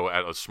show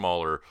at a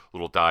smaller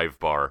little dive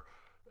bar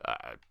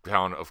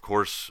down, of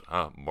course,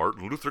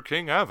 Martin Luther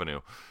King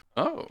Avenue.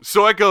 Oh.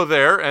 So I go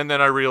there, and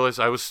then I realized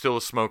I was still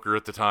a smoker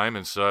at the time,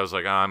 and so I was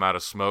like, I'm out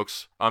of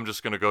smokes. I'm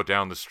just going to go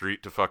down the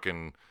street to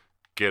fucking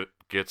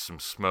get some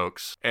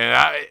smokes. And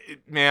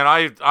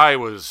I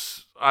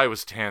was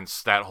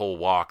tense that whole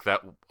walk.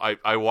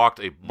 I walked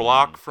a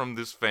block from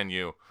this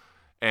venue,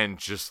 and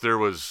just there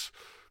was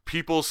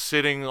people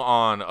sitting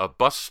on a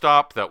bus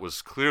stop that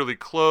was clearly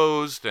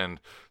closed, and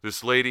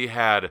this lady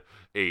had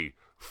a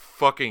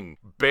fucking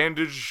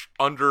bandage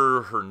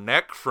under her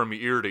neck from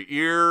ear to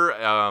ear,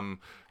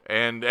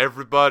 and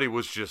everybody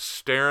was just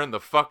staring the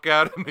fuck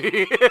out of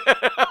me.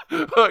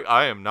 Like,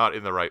 I am not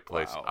in the right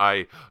place. Wow.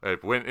 I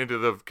went into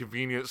the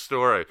convenience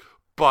store, I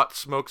bought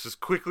smokes as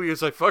quickly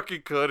as I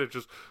fucking could, and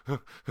just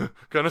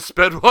kind of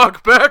sped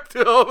walk back to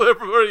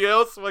everybody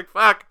else. I'm like,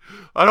 fuck,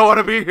 I don't want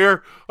to be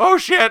here. Oh,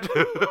 shit.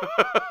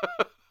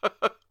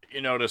 You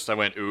noticed I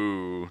went,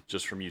 ooh,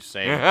 just from you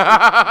saying it.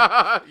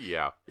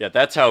 Yeah. Yeah,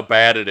 that's how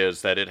bad it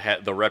is that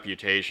the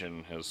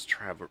reputation has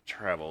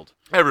traveled.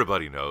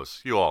 Everybody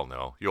knows. You all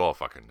know. You all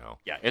fucking know.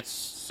 Yeah, it's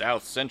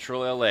South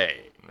Central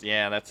L.A.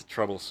 Yeah, that's a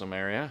troublesome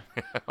area.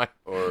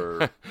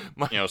 Or,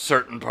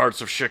 certain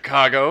parts of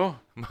Chicago.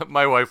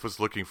 My wife was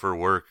looking for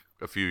work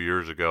a few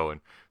years ago,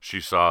 and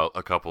she saw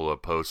a couple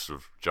of posts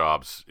of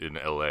jobs in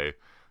L.A.,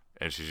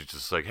 and she's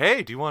just like,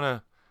 hey, do you want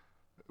to...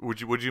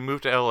 Would you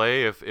move to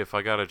L.A. if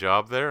I got a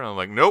job there? And I'm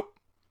like, nope.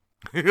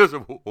 He goes,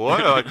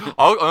 what? I'm like,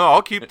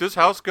 I'll keep this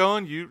house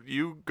going.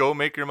 You go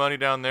make your money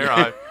down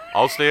there.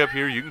 I'll stay up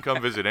here. You can come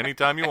visit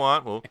anytime you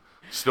want. We'll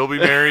still be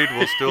married.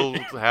 We'll still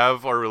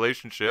have our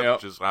relationship.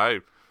 Yep. Just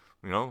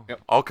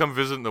I'll come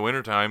visit in the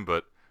wintertime,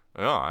 but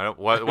I don't.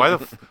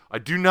 I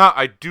do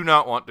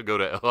not want to go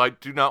to L.A. I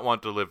do not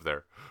want to live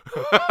there.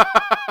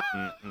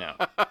 No.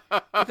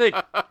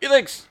 You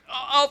think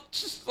I'll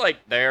just like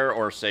there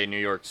or say New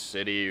York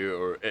City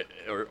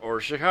or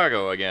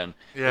Chicago again.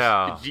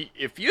 Yeah.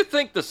 If you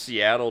think the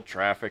Seattle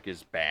traffic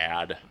is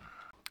bad,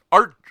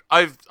 Our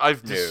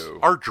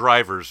No.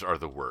 drivers are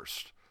the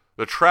worst.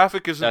 The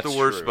traffic isn't That's the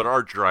worst, true. but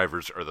our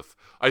drivers are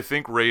I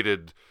think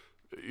rated.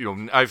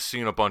 I've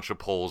seen a bunch of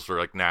polls where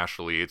like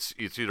nationally, it's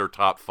either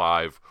top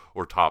 5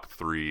 or top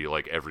 3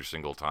 like every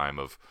single time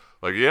of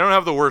like you don't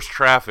have the worst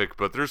traffic,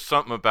 but there's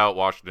something about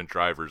Washington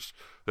drivers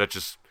that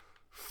just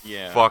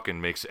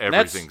fucking makes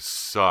everything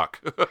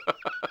suck.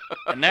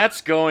 and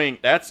that's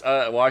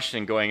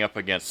Washington going up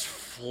against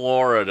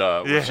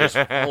Florida, which is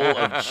full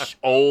of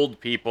old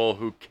people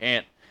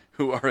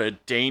who are a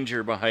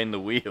danger behind the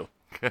wheel.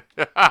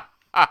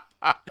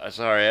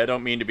 Sorry, I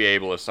don't mean to be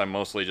ableist. I'm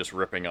mostly just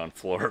ripping on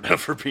Florida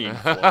for being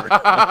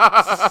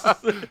Florida.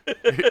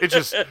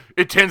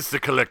 it tends to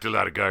collect a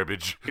lot of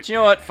garbage. But you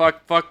know what?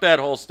 Fuck that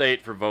whole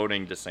state for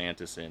voting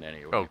DeSantis in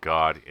anyway. Oh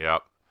God,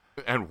 yep.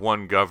 And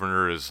one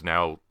governor is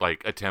now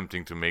like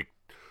attempting to make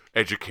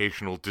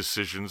educational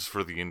decisions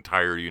for the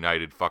entire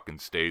United fucking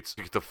States.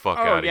 Get the fuck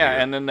out of here.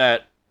 And then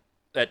that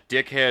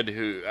dickhead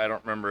who I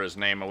don't remember his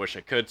name. I wish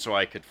I could, so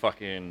I could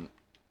fucking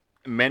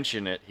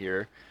mention it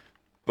here.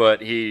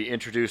 But he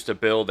introduced a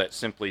bill that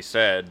simply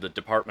said the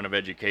Department of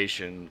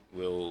Education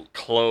will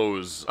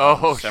close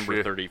on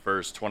December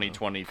 31st,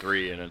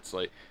 2023, and it's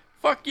like,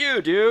 fuck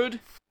you, dude.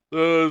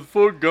 The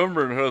full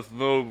government has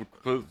no.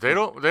 They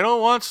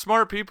don't want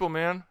smart people,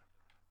 man.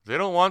 They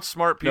don't want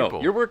smart people.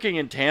 No, you're working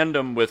in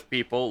tandem with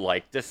people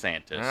like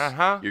DeSantis.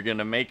 Uh-huh. You're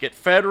gonna make it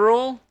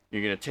federal.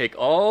 You're gonna take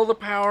all the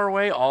power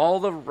away,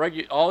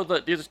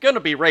 There's gonna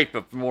be rape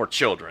of more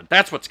children.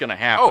 That's what's gonna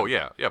happen. Oh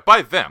yeah,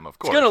 by them, of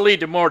course. It's gonna lead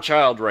to more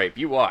child rape.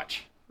 You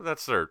watch.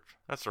 That's their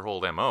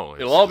whole MO.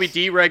 It'll all be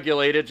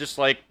deregulated, just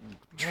like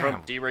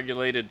Trump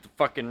deregulated the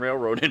fucking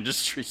railroad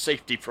industry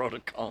safety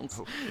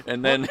protocols,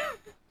 and then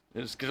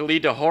it's gonna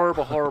lead to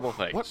horrible, horrible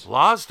things. What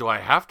laws do I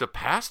have to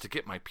pass to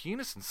get my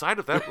penis inside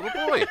of that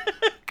little boy?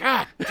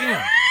 God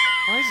damn!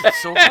 Why is it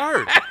so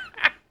hard?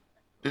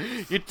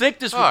 You'd think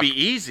this would be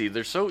easy.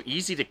 They're so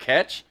easy to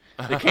catch.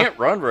 They can't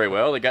run very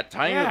well. They got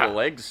tiny little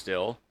legs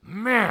still.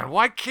 Man,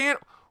 why can't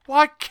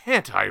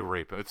I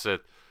rape him?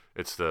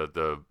 It's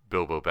the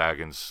Bilbo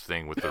Baggins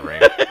thing with the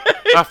ring.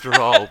 After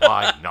all,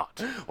 why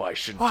not? Why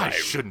shouldn't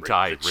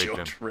I rape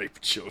him?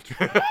 Rape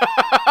children.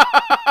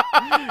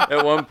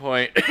 At one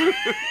point,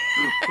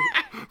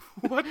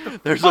 what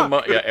the there's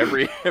fuck?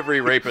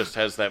 Every rapist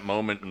has that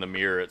moment in the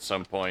mirror at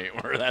some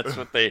point where that's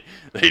what they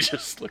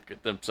just look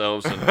at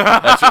themselves and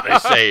that's what they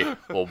say.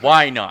 Well,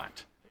 why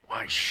not?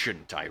 Why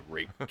shouldn't I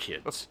rape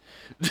kids?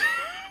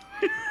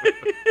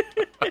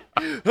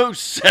 Who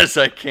says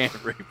I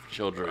can't rape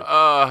children?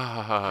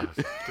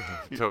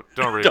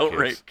 Don't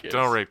rape kids.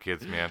 Don't rape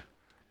kids, man.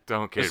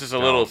 This is a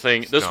little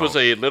thing. This was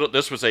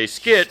a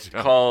skit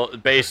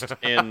based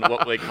in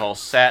what they call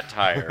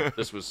satire.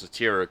 This was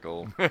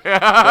satirical. I don't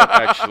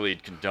actually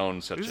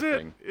condone such a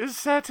thing.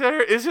 Is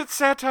it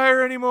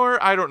satire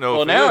anymore? I don't know.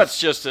 Well, now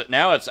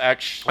it's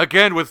actually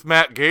again with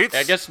Matt Gaetz.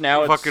 I guess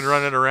now fucking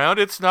running around.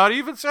 It's not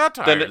even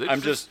satire. Then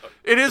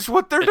it is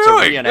what they're it's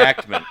doing. It's a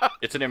reenactment.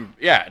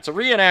 It's a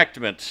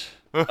reenactment.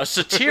 A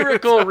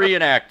satirical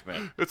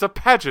reenactment. It's a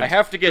pageant.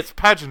 It's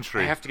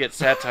pageantry. I have to get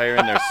satire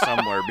in there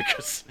somewhere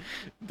because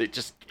they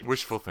just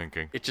wishful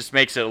thinking. It just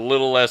makes it a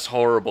little less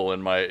horrible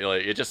in my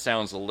it just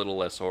sounds a little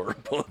less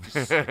horrible.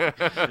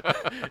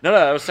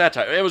 No, it was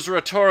satire. It was a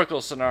rhetorical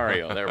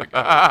scenario. There we go.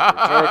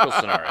 Rhetorical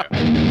scenario.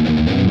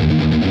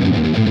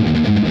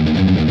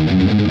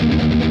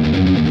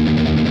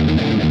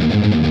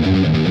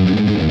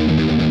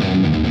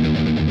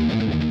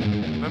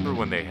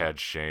 When they had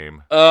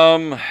shame.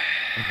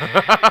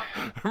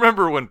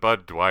 Remember when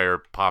Bud Dwyer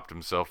popped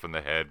himself in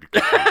the head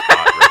because he was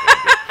caught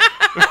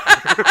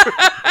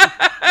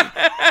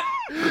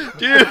red-handed?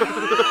 Dude.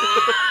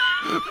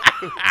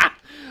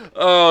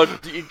 Oh,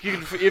 if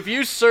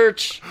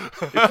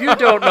you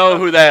don't know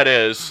who that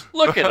is,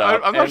 look it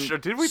up. I'm not sure.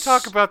 Did we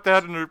talk about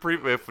that in the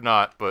preview? If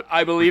not, but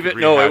I believe it.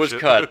 No, it was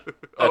cut.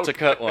 That's a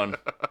cut one.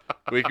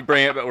 We can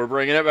bring it, but we're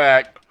bringing it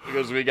back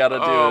because we got to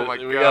do oh it. My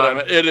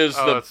God. It is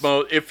the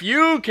most. If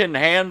you can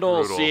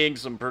handle brutal. seeing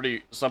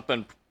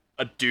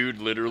a dude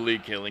literally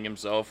killing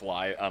himself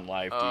on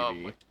live TV. Oh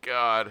my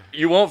God.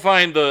 You won't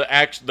find the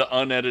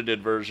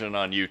unedited version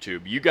on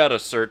YouTube. You gotta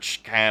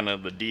search kind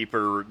of the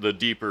deeper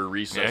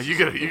recesses.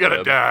 Yeah, you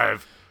gotta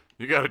dive.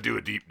 You gotta do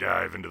a deep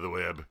dive into the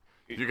web.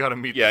 You gotta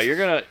meet. Yeah, you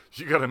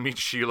gotta meet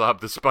Shelob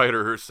the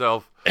spider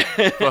herself.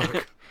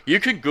 Fuck. You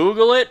could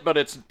Google it,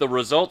 but the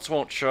results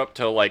won't show up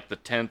till like the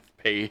 10th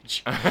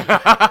page,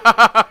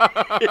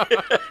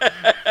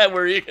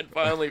 where you can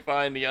finally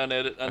find the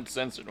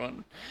uncensored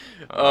one.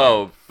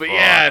 But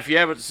yeah, if you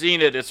haven't seen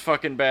it, it's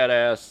fucking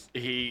badass.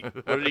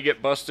 What did he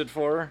get busted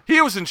for? He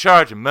was in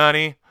charge of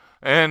money,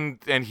 and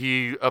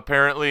he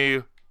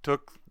apparently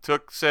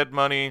took said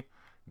money,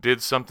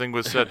 did something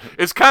with said.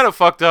 It's kind of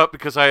fucked up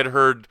because I had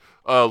heard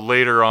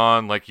later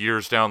on, like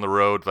years down the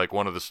road, like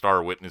one of the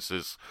star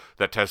witnesses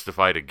that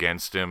testified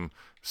against him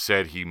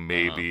said he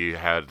maybe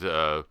had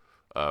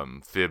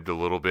fibbed a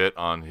little bit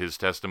on his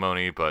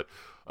testimony, but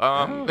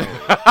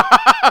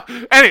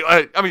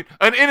anyway, I mean,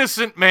 an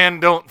innocent man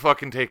don't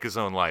fucking take his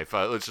own life.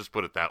 Let's just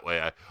put it that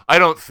way. I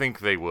don't think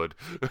they would.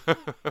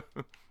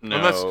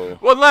 No.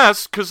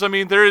 Unless, because I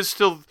mean, there is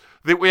still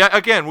we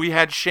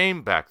had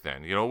shame back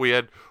then. You know, we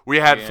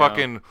had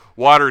fucking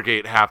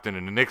Watergate happen,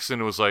 and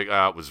Nixon was like,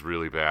 it was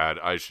really bad.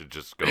 I should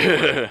just go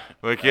away.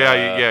 Like,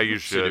 you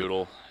should.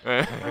 Doodle.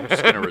 I'm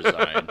just gonna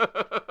resign.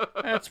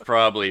 That's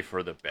probably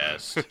for the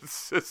best.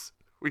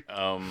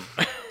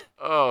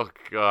 Oh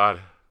God.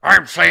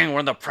 I'm saying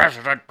when the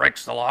president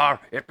breaks the law,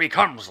 it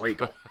becomes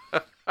legal.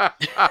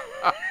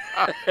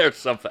 There's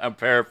something, I'm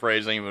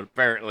paraphrasing, but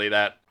apparently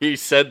that he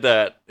said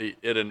that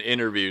in an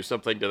interview,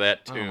 something to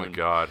that tune. Oh my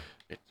God.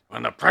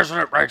 When the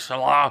president breaks the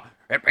law,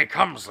 it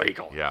becomes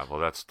legal. Yeah, well,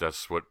 that's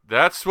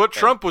what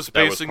Trump was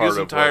basing his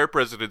entire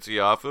presidency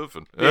off of.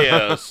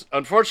 Yes.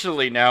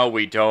 Unfortunately, now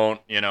we don't,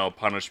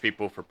 punish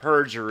people for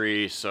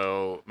perjury,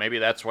 so maybe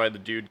that's why the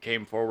dude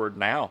came forward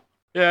now.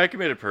 Yeah, I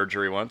committed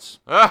perjury once.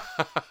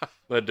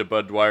 Led to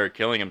Bud Dwyer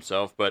killing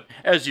himself, but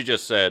as you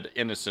just said,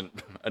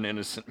 an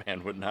innocent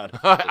man would not.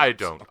 I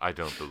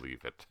don't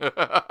believe it.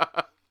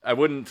 I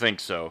wouldn't think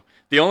so.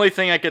 The only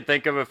thing I could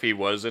think of if he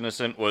was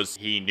innocent was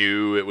he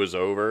knew it was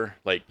over.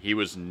 Like, he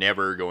was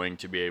never going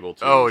to be able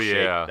to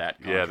shake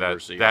that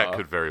controversy that off.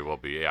 could very well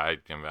be. Yeah, I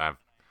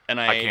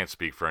can't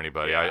speak for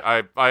anybody.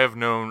 Yeah. I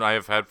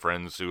have had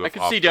friends who have I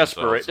could see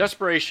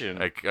desperation.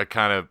 It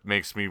kind of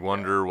makes me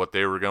wonder what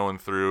they were going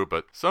through,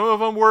 but some of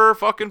them were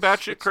fucking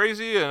batshit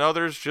crazy, and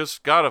others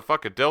just got a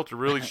fucking dealt a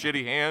really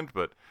shitty hand.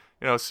 But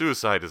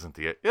suicide isn't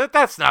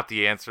that's not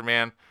the answer,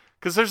 man.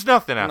 Because there's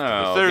nothing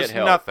after this. There's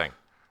nothing.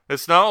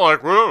 It's not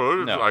like,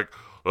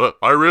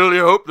 I really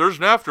hope there's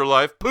an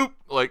afterlife. Poop.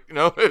 Like,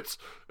 it's.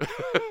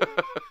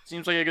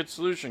 Seems like a good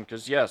solution,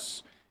 because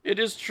yes, it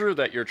is true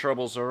that your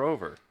troubles are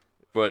over.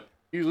 But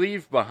you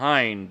leave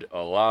behind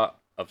a lot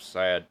of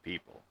sad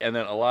people. And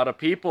then a lot of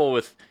people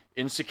with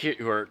insecure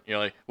who are,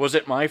 like, was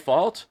it my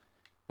fault?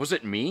 Was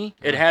it me?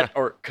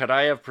 Or could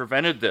I have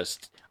prevented this?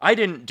 I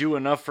didn't do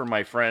enough for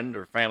my friend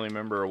or family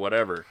member or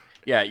whatever.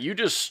 Yeah, you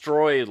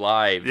destroy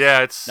lives.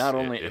 Yeah, it's not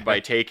only by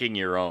taking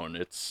your own.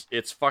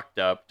 It's fucked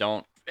up.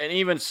 And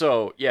even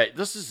so, yeah,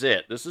 this is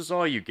it. This is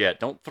all you get.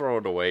 Don't throw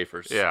it away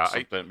for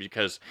something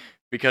because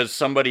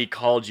somebody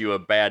called you a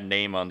bad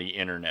name on the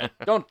internet.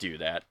 Don't do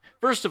that.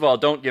 First of all,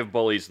 don't give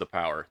bullies the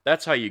power.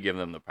 That's how you give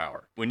them the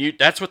power.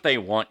 That's what they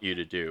want you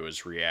to do,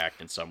 is react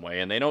in some way,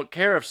 and they don't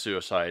care if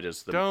suicide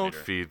is the Don't leader.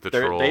 feed the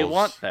trolls. They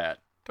want that.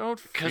 Don't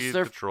feed the Because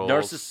they're trolls.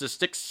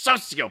 narcissistic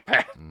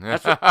sociopaths.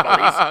 That's what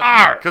bullies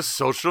are. Because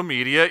social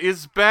media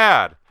is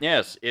bad.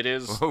 Yes, it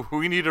is.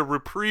 We need a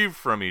reprieve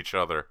from each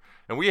other,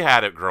 and we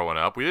had it growing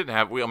up. We didn't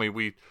have. We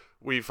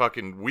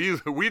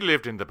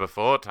lived in the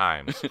before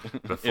times,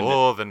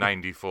 before the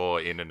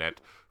 '94 internet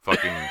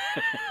fucking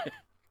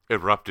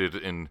erupted,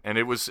 and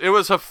it was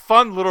a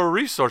fun little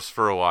resource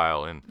for a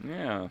while, and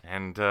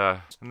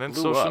then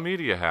social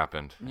media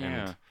happened,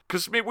 and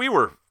because we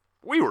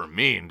were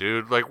mean,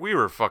 dude. Like, we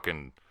were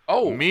fucking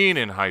mean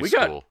in high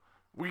school.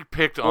 We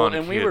picked on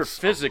kids we were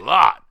a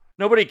lot.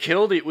 Nobody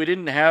killed it. We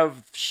didn't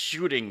have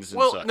shootings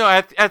and such.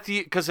 No,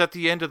 because at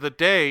the end of the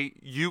day,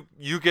 you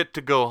get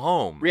to go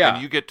home. Yeah.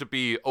 And you get to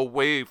be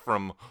away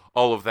from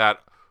all of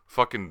that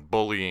fucking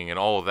bullying and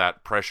all of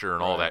that pressure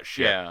and all that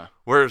shit. Yeah.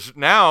 Whereas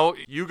now,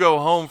 you go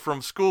home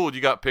from school,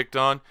 you got picked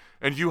on,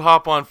 and you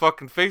hop on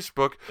fucking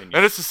Facebook,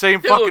 and it's the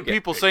same fucking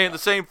people saying the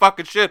same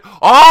fucking shit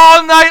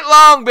all night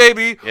long,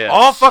 baby! Yes.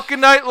 All fucking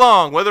night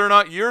long, whether or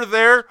not you're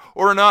there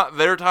or not,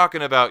 they're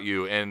talking about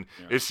you, and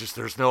it's just,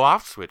 there's no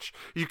off switch.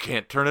 You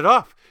can't turn it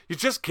off. You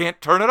just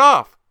can't turn it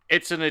off.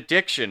 It's an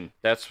addiction.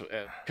 That's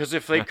because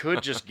if they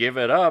could just give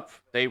it up,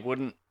 they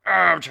wouldn't.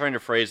 I'm trying to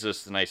phrase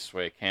this the nicest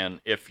way I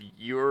can. If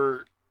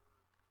you're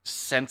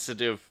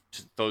sensitive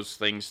to those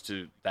things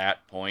to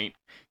that point,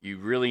 you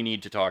really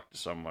need to talk to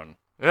someone.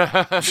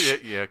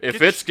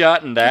 If it's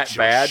gotten that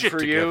bad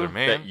for you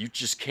that you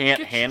just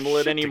can't handle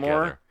it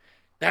anymore,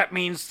 that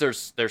means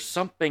there's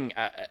something.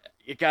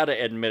 You got to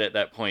admit at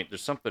that point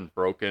there's something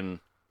broken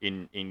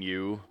in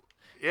you.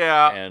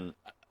 Yeah. And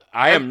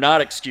I am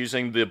not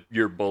excusing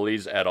your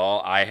bullies at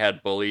all. I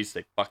had bullies.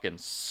 They fucking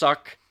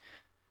suck.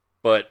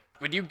 But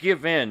when you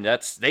give in,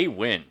 they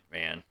win,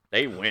 man.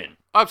 They win.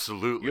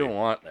 Absolutely. You don't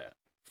want that.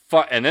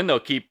 And then they'll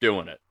keep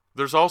doing it.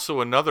 There's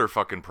also another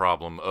fucking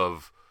problem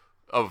of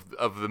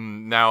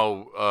them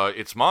now.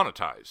 It's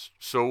monetized,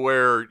 so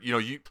where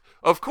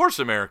of course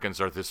Americans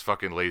are this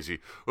fucking lazy.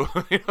 We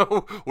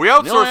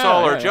outsource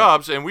all our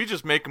jobs and we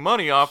just make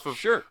money off of.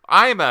 Sure.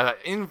 I'm an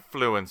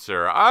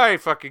influencer. I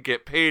fucking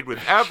get paid with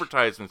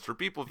advertisements for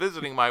people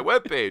visiting my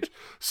webpage.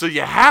 So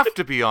you have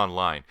to be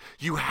online.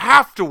 You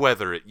have to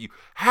weather it. You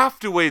have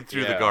to wade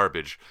through the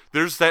garbage.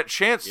 There's that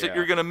chance that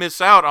you're gonna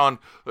miss out on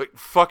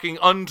fucking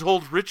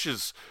untold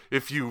riches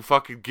if you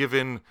fucking give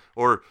in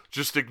or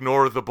just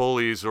ignore the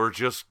bullies or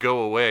just go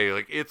away.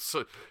 Like,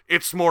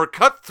 it's more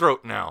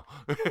cutthroat now.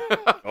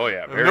 Oh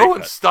yeah, very no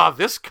one cut. saw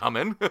this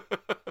coming.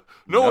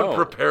 No one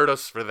prepared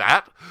us for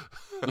that.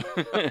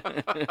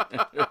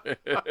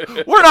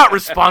 We're not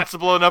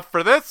responsible enough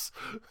for this.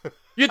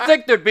 You'd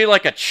think there'd be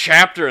like a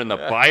chapter in the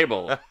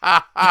Bible.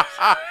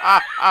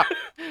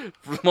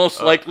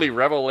 Most likely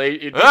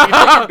Revelation. You'd think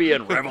it'd be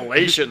in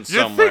Revelation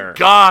somewhere. You'd think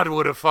God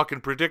would have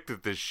fucking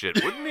predicted this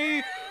shit, wouldn't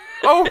he?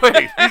 Oh,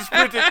 wait, he's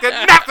predicted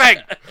nothing!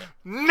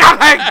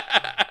 Nothing!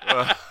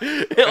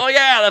 Oh,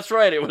 yeah, that's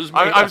right. It was me.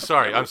 I'm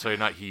sorry,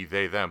 not he,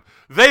 they, them.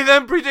 They,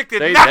 them predicted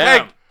They, nothing!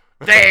 them.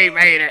 They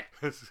made it.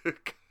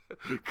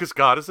 Because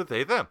God is a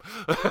they, them.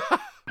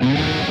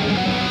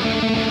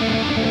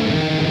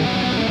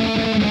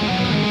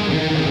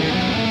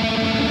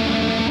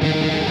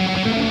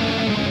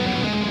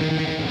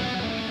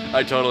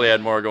 I totally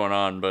had more going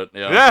on, but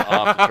yeah,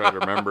 I'll have to try to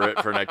remember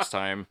it for next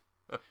time.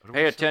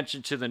 Pay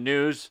attention to the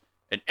news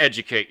and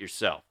educate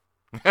yourself.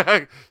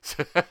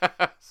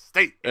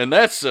 State. And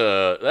that's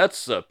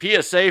a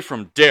PSA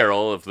from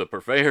Daryl of the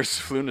Purveyors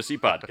of Lunacy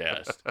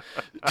podcast.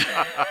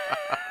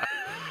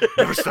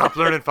 Never stop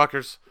learning,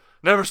 fuckers.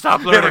 Never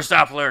stop learning. Never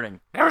stop learning.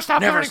 Never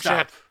stop Never learning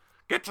stop. shit.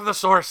 Get to the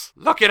source.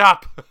 Look it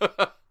up.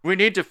 We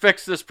need to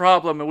fix this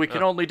problem, and we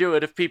can only do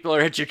it if people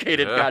are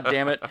educated,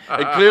 goddammit.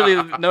 And clearly,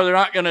 no, they're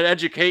not going to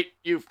educate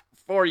you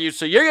for you,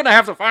 so you're going to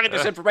have to find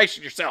this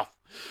information yourself.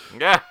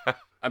 Yeah.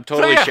 I'm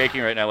totally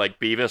shaking right now like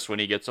Beavis when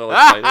he gets all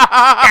excited.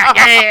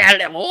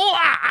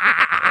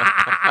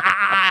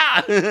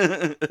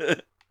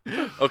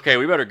 Okay,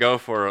 we better go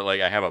for, like,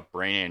 I have a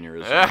brain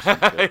aneurysm or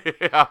something.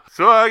 Yeah.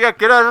 So,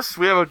 get at us.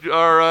 We have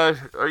our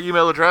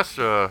email address,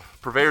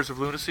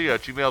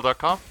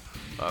 purveyorsoflunacy@gmail.com.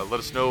 Let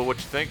us know what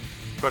you think.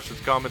 Questions,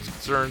 comments,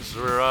 concerns,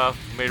 or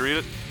we may read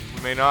it,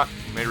 we may not,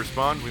 we may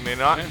respond, we may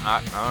not. Yeah.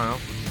 I don't know.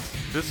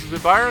 This has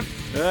been Byron.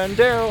 And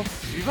Daryl.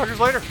 See you fuckers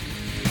later.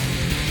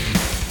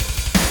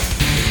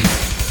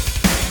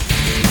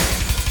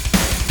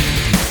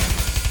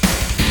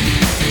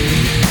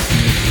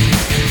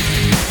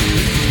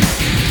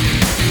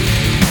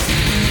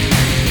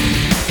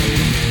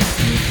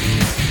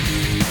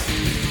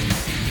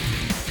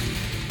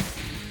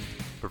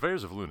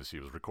 Purveyors of Lunacy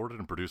was recorded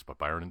and produced by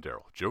Byron and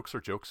Daryl. Jokes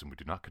are jokes, and we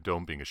do not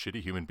condone being a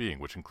shitty human being,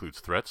 which includes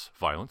threats,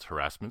 violence,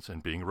 harassments,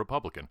 and being a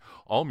Republican.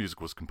 All music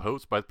was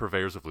composed by the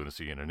Purveyors of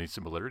Lunacy, and any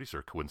similarities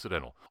are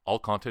coincidental. All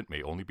content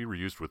may only be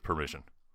reused with permission.